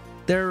fabulous.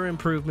 There are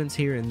improvements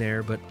here and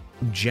there, but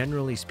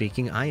generally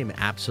speaking, I am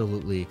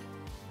absolutely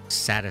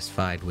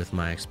satisfied with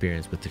my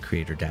experience with the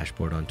creator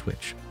dashboard on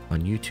Twitch.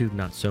 On YouTube,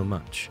 not so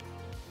much.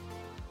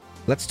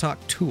 Let's talk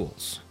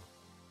tools.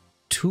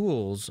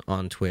 Tools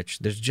on Twitch,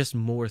 there's just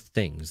more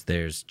things.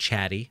 There's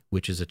Chatty,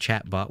 which is a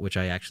chat bot, which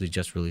I actually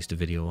just released a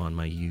video on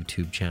my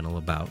YouTube channel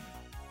about,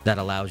 that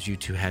allows you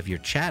to have your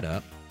chat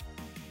up,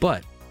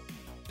 but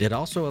it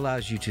also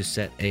allows you to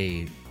set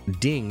a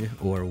ding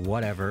or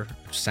whatever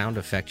sound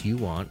effect you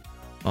want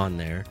on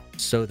there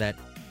so that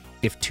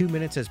if 2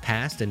 minutes has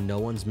passed and no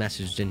one's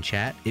messaged in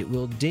chat, it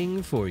will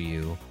ding for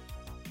you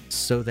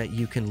so that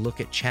you can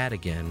look at chat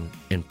again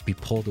and be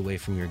pulled away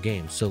from your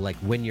game. So like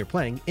when you're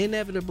playing,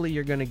 inevitably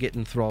you're going to get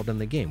enthralled in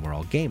the game. We're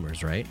all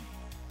gamers, right?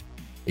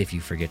 If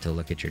you forget to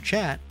look at your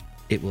chat,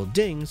 it will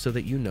ding so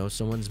that you know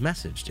someone's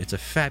messaged. It's a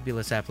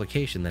fabulous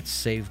application that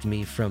saved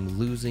me from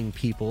losing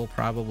people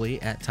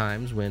probably at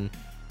times when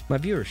my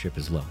viewership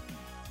is low.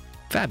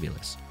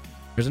 Fabulous.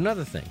 There's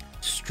another thing,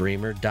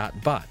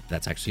 streamer.bot.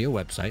 That's actually a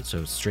website.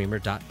 So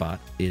streamer.bot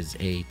is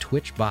a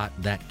Twitch bot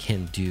that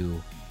can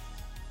do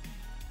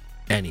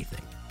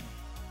anything.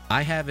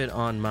 I have it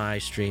on my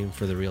stream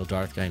for the Real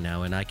Darth Guy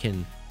now, and I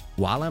can,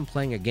 while I'm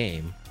playing a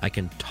game, I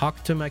can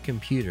talk to my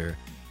computer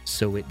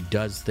so it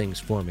does things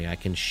for me. I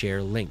can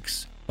share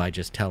links by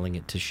just telling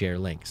it to share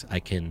links. I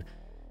can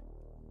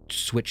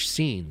switch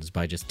scenes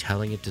by just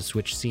telling it to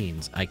switch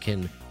scenes. I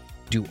can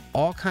do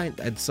all kinds.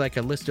 It's like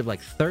a list of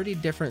like 30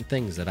 different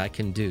things that I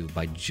can do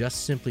by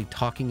just simply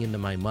talking into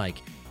my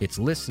mic. It's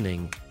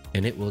listening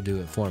and it will do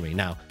it for me.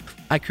 Now,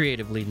 I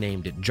creatively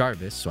named it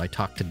Jarvis, so I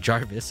talk to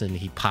Jarvis and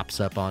he pops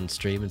up on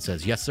stream and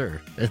says, yes,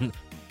 sir, and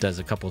does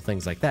a couple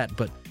things like that.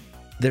 But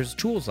there's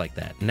tools like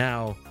that.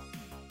 Now,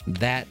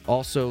 that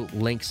also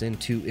links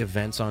into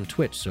events on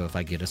Twitch. So if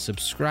I get a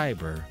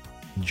subscriber,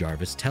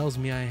 Jarvis tells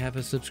me I have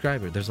a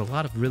subscriber. There's a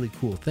lot of really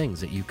cool things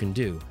that you can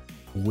do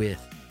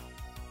with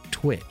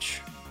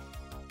Twitch.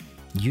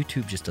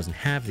 YouTube just doesn't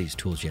have these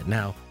tools yet.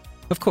 Now,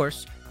 of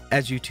course,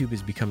 as YouTube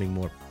is becoming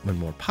more and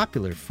more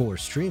popular for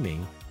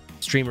streaming,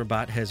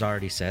 StreamerBot has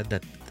already said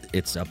that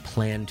it's a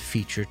planned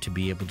feature to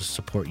be able to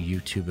support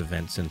YouTube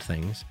events and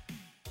things.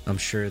 I'm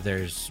sure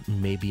there's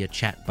maybe a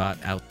chat bot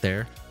out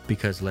there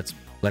because let's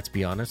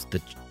be honest,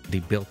 the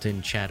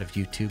built-in chat of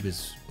YouTube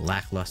is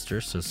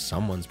lackluster, so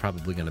someone's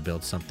probably going to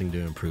build something to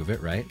improve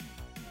it, right?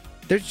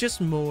 There's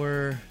just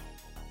more.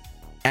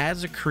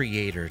 As a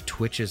creator,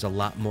 Twitch is a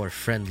lot more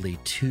friendly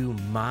to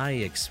my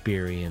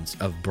experience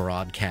of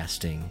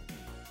broadcasting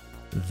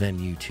than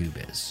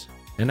YouTube is.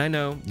 And I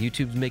know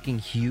YouTube's making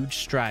huge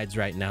strides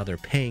right now. They're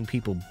paying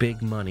people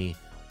big money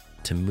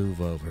to move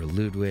over.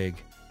 Ludwig,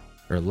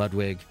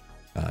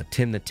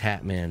 Tim the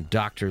Tatman,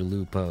 Dr.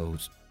 Lupo,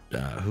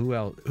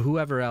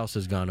 whoever else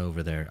has gone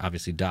over there.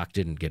 Obviously, Doc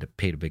didn't get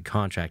paid a big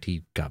contract.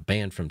 He got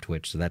banned from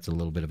Twitch, so that's a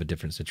little bit of a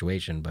different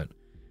situation. But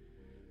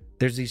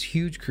there's these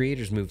huge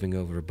creators moving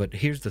over. But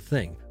here's the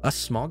thing. Us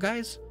small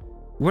guys,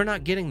 we're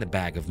not getting the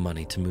bag of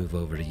money to move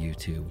over to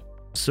YouTube.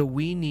 So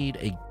we need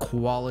a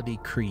quality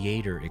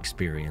creator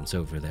experience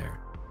over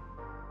there.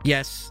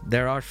 Yes,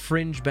 there are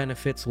fringe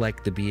benefits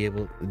like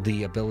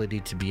the ability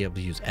to be able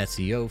to use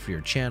SEO for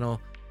your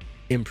channel,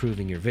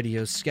 improving your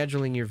videos,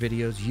 scheduling your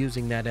videos,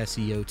 using that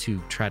SEO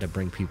to try to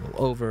bring people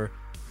over.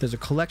 There's a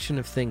collection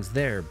of things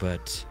there,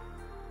 but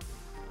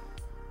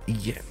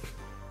yeah,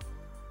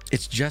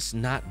 it's just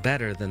not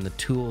better than the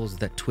tools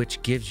that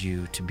Twitch gives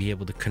you to be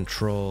able to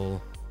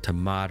control to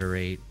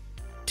moderate,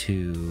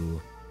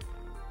 to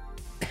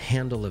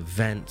handle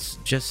events.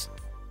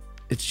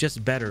 It's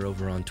just better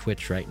over on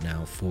Twitch right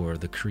now for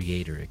the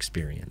creator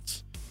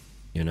experience,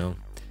 you know?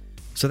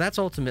 So that's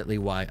ultimately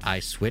why I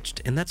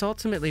switched, and that's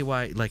ultimately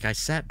why, like, I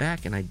sat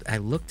back and I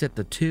looked at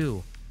the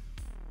two,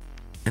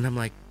 and I'm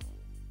like,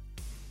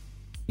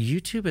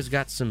 YouTube has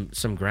got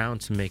some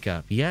ground to make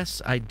up.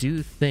 Yes, I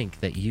do think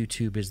that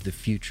YouTube is the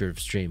future of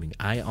streaming.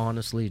 I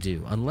honestly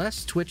do.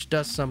 Unless Twitch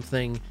does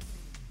something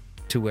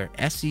to where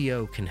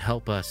SEO can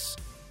help us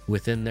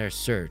within their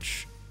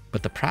search.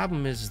 But the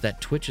problem is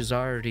that Twitch has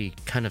already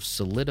kind of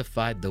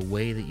solidified the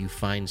way that you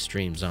find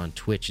streams on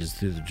Twitch is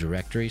through the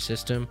directory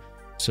system.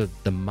 So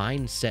the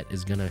mindset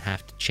is going to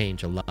have to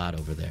change a lot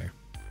over there.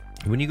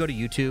 When you go to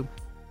YouTube,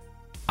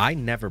 I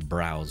never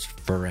browse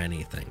for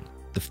anything.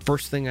 The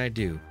first thing I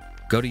do,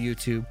 go to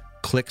YouTube,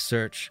 click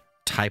search,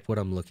 type what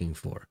I'm looking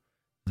for.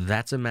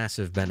 That's a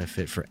massive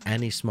benefit for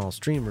any small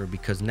streamer,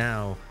 because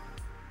now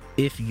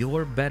if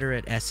you're better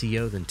at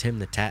SEO than Tim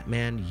the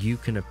Tatman, you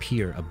can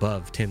appear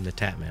above Tim the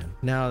Tatman.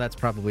 Now, that's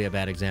probably a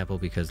bad example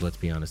because, let's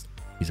be honest,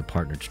 he's a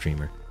partnered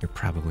streamer. You're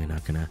probably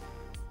not going to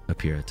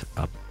appear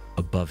up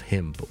above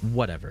him, but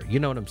whatever. You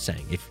know what I'm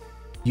saying? If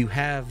you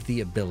have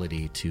the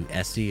ability to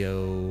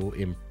SEO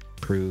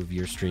improve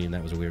your stream,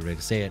 that was a weird way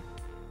to say it,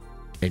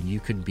 and you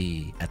can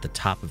be at the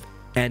top of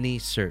any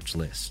search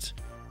list.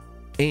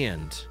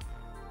 And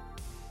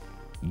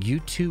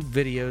YouTube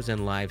videos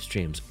and live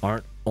streams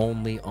aren't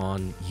only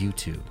on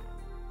YouTube.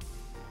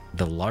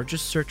 The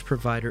largest search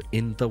provider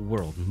in the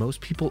world. Most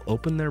people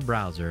open their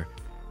browser,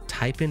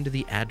 type into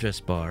the address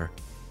bar,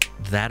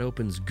 that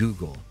opens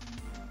Google.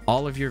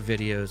 All of your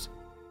videos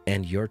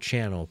and your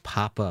channel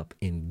pop up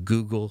in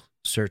Google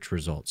search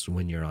results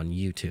when you're on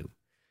YouTube.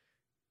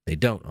 They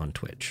don't on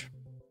Twitch.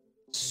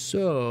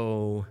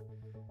 So,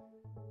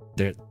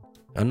 there's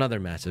another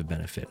massive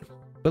benefit.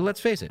 But let's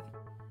face it.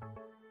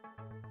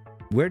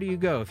 Where do you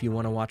go if you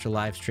want to watch a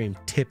live stream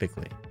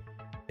typically?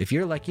 If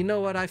you're like, you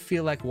know what, I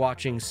feel like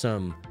watching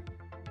some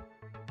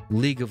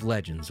League of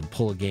Legends, and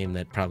pull a game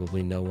that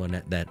probably no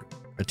one that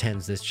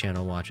attends this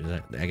channel watches.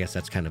 I guess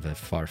that's kind of a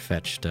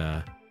far-fetched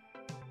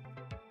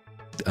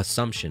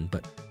assumption,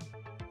 but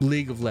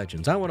League of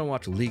Legends. I want to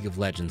watch League of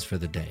Legends for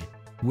the day.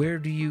 Where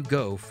do you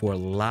go for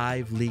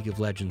live League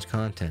of Legends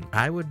content?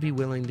 I would be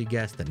willing to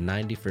guess that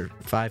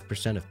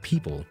 95% of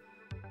people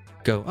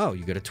go, oh,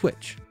 you go to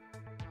Twitch.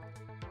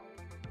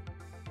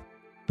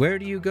 Where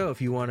do you go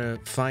if you want to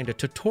find a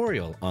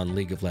tutorial on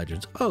League of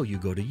Legends? Oh, you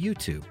go to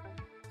YouTube.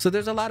 So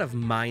there's a lot of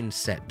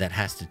mindset that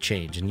has to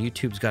change, and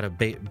YouTube's got a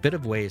bit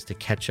of ways to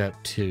catch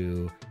up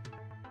to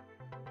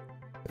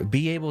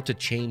be able to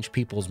change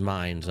people's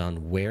minds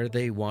on where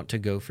they want to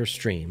go for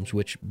streams,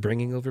 which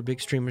bringing over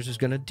big streamers is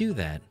going to do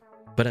that.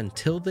 But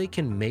until they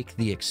can make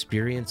the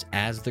experience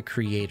as the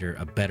creator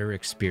a better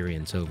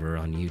experience over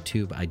on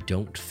YouTube, I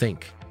don't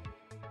think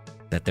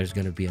that there's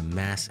going to be a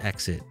mass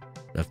exit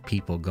of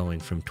people going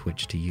from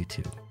Twitch to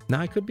YouTube.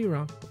 Now, I could be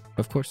wrong.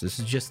 Of course, this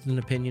is just an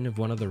opinion of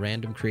one of the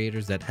random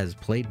creators that has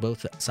played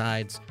both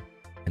sides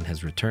and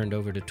has returned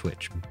over to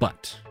Twitch.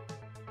 But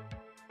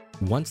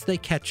once they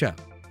catch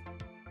up,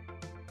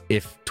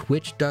 if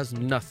Twitch does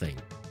nothing,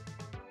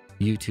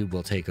 YouTube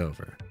will take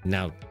over.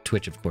 Now,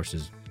 Twitch, of course,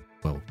 is,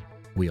 well,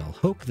 we all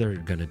hope they're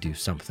going to do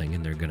something,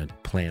 and they're going to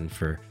plan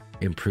for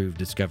improved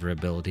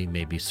discoverability,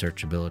 maybe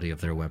searchability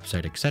of their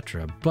website,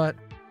 etc. But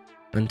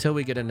until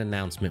we get an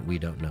announcement, we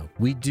don't know.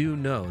 We do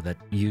know that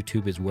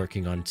YouTube is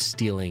working on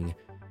stealing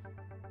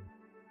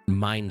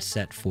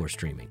mindset for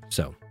streaming.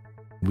 So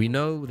we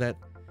know that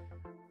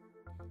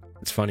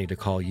it's funny to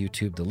call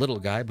YouTube the little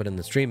guy, but in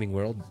the streaming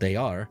world, they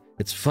are.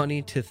 It's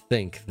funny to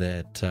think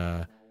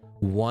that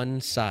one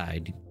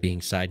side,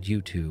 being side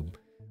YouTube,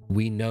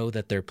 we know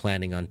that they're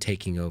planning on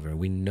taking over.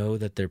 We know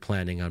that they're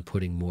planning on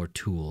putting more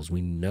tools.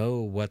 We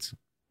know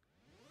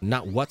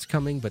not what's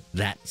coming, but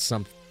that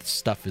some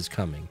stuff is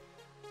coming.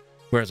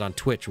 Whereas on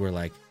Twitch, we're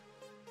like,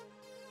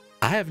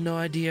 I have no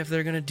idea if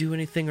they're going to do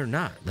anything or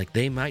not. Like,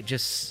 they might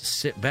just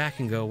sit back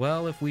and go,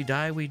 well, if we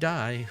die, we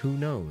die. Who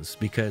knows?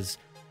 Because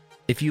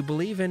if you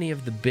believe any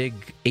of the big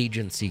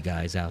agency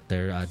guys out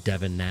there,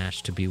 Devin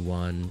Nash to be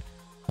one,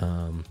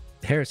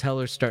 Harris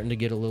Heller's starting to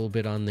get a little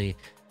bit on the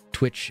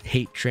Twitch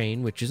hate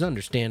train, which is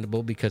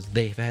understandable because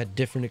they've had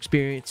different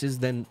experiences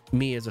than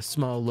me as a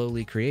small,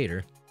 lowly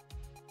creator.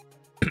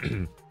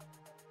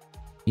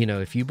 You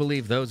know, if you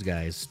believe those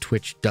guys,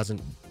 Twitch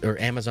doesn't, or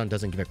Amazon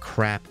doesn't give a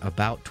crap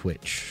about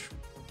Twitch.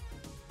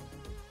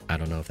 I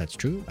don't know if that's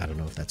true. I don't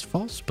know if that's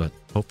false, but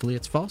hopefully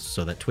it's false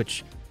so that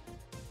Twitch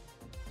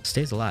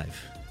stays alive.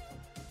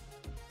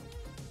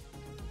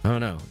 I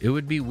don't know. It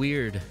would be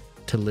weird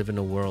to live in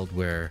a world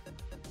where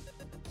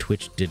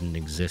Twitch didn't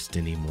exist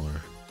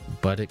anymore,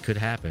 but it could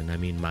happen. I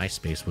mean,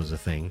 MySpace was a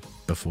thing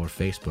before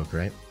Facebook,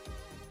 right?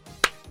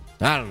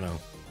 I don't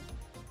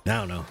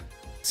know.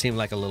 Seemed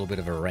like a little bit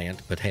of a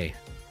rant, but hey,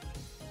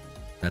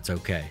 that's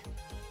okay.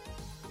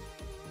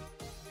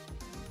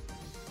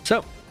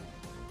 So,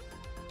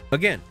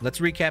 again, let's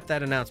recap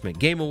that announcement.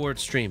 Game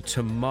Awards stream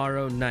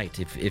tomorrow night.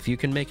 If you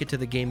can make it to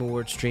the Game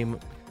Awards stream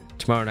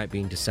Tomorrow night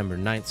being December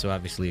 9th, so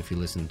obviously if you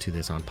listen to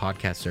this on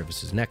podcast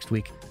services next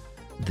week,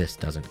 this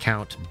doesn't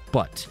count.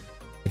 But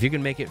if you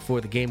can make it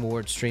for the Game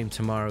Awards stream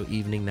tomorrow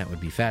evening, that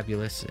would be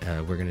fabulous.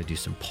 We're going to do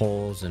some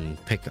polls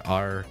and pick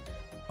our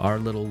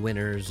little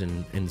winners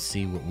and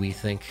see what we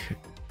think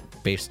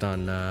based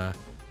on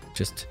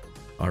just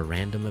our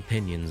random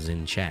opinions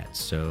in chat.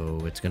 So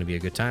it's going to be a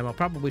good time. I'll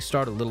probably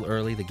start a little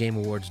early. The Game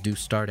Awards do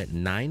start at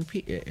 9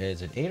 p.m.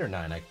 Is it 8 or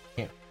 9? I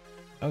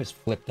always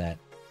flip that.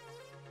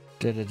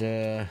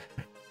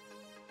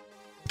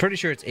 Pretty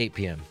sure it's 8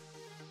 p.m.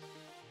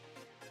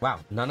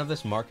 Wow, none of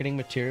this marketing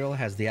material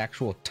has the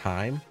actual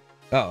time.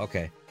 Oh,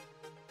 okay.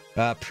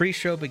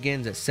 Pre-show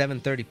begins at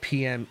 7:30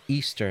 p.m.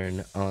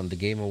 Eastern on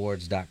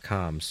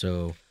thegameawards.com.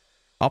 So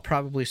I'll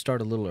probably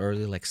start a little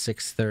early, like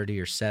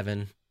 6:30 or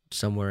 7,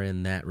 somewhere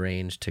in that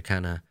range, to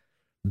kind of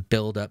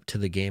build up to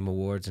the Game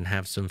Awards and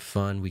have some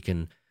fun. We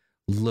can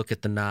look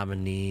at the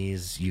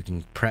nominees. You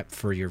can prep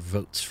for your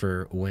votes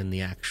for when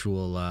the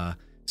actual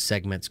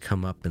segments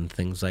come up and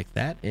things like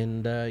that.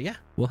 And yeah,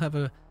 we'll have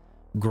a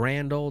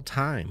grand old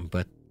time.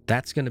 But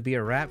that's going to be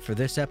a wrap for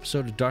this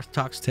episode of Darth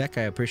Talks Tech.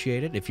 I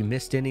appreciate it. If you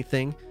missed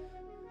anything,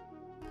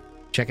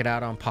 check it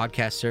out on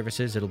podcast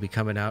services. It'll be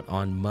coming out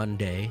on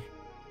Monday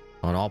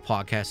on all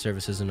podcast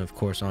services and, of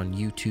course, on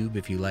YouTube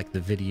if you like the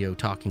video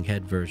talking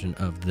head version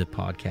of the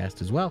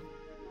podcast as well.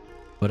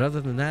 But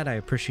other than that, I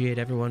appreciate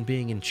everyone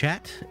being in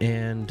chat.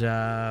 And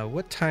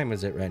what time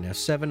is it right now?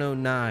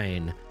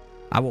 7:09.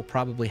 I will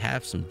probably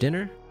have some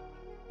dinner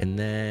and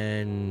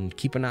then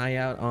keep an eye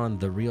out on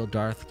the Real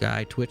Darth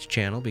Guy Twitch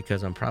channel,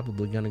 because I'm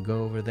probably going to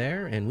go over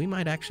there and we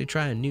might actually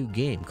try a new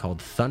game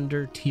called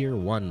Thunder Tier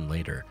 1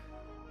 later.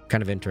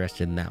 Kind of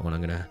interested in that one.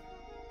 I'm going to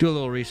do a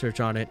little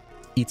research on it,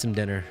 eat some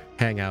dinner,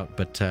 hang out,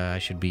 but I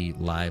should be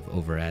live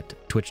over at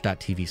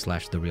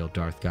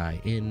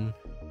twitch.tv/TheRealDarthGuy in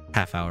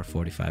half hour,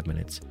 45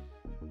 minutes.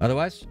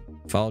 Otherwise,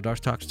 follow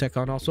Darth Talks Tech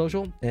on all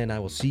social, and I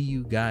will see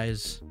you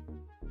guys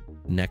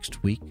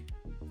next week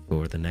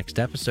for the next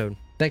episode.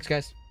 Thanks,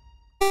 guys.